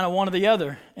like they're kind of one or the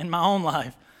other in my own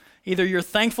life. Either you're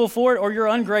thankful for it or you're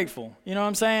ungrateful. You know what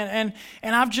I'm saying?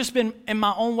 And I've just been in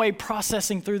my own way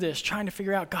processing through this, trying to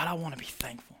figure out, God, I want to be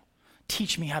thankful.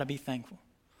 Teach me how to be thankful.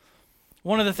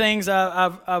 One of the things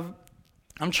I'm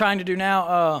trying to do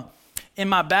now, in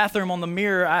my bathroom on the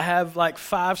mirror, I have like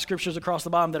 5 scriptures across the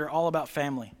bottom that are all about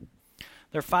family.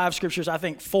 There are 5 scriptures, I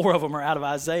think 4 of them are out of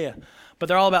Isaiah, but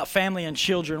they're all about family and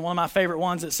children. One of my favorite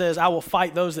ones that says, I will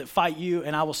fight those that fight you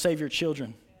and I will save your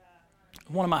children.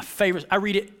 One of my favorites. I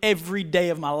read it every day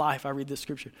of my life. I read this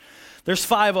scripture. There's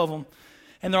 5 of them,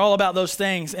 and they're all about those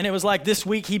things. And it was like this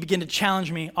week he began to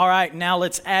challenge me. All right, now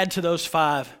let's add to those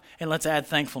 5, and let's add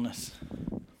thankfulness.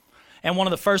 And one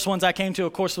of the first ones I came to,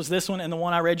 of course, was this one, and the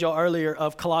one I read y'all earlier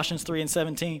of Colossians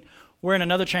 3:17, where in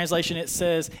another translation it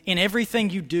says, in everything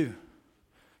you do,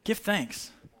 give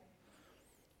thanks.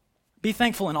 Be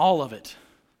thankful in all of it,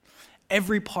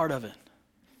 every part of it.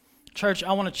 Church,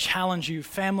 I want to challenge you.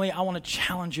 Family, I want to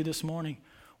challenge you this morning.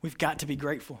 We've got to be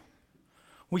grateful.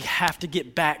 We have to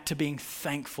get back to being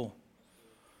thankful,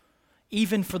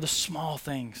 even for the small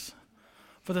things,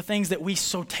 for the things that we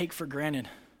so take for granted.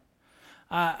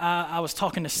 I was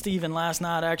talking to Steven last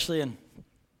night, actually, and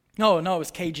no, it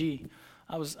was KG.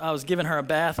 I was giving her a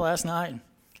bath last night, and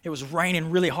it was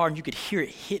raining really hard, and you could hear it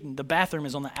hitting. The bathroom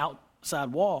is on the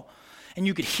outside wall, and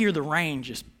you could hear the rain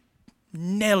just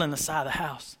nailing the side of the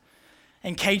house.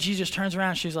 And KG just turns around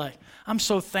and she's like, I'm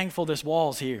so thankful this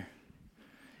wall's here.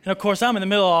 And of course, I'm in the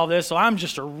middle of all this, so I'm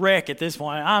just a wreck at this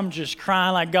point. I'm just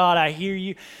crying like, God, I hear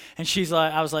you. And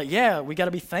I was like, yeah, we got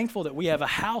to be thankful that we have a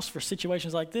house for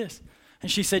situations like this. And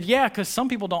she said, yeah, because some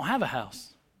people don't have a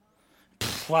house.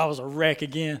 Well, I was a wreck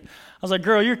again. I was like,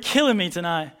 girl, you're killing me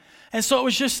tonight. And so it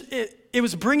was just, it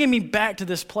was bringing me back to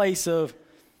this place of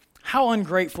how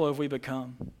ungrateful have we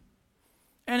become.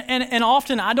 And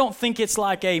often I don't think it's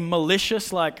like a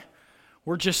malicious, like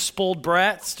we're just spoiled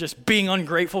brats, just being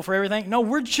ungrateful for everything. No,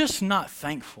 we're just not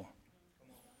thankful.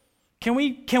 Can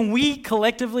we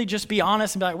collectively just be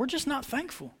honest and be like, we're just not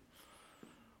thankful.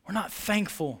 We're not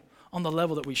thankful on the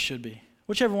level that we should be.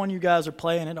 Whichever one you guys are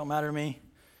playing, it don't matter to me.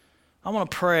 I want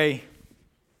to pray,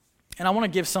 and I want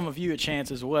to give some of you a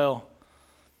chance as well.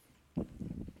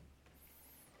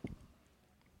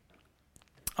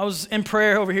 I was in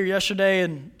prayer over here yesterday,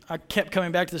 and I kept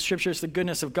coming back to the scripture. It's the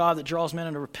goodness of God that draws men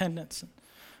into repentance.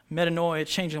 Metanoia,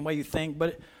 changing the way you think,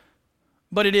 but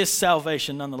it is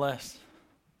salvation nonetheless.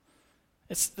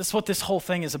 That's what this whole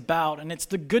thing is about, and it's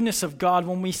the goodness of God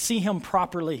when we see him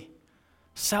properly.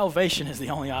 Salvation is the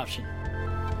only option.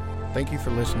 Thank you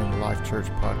for listening to Life Church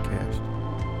Podcast.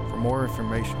 For more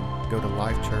information, go to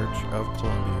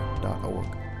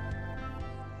lifechurchofcolumbia.org.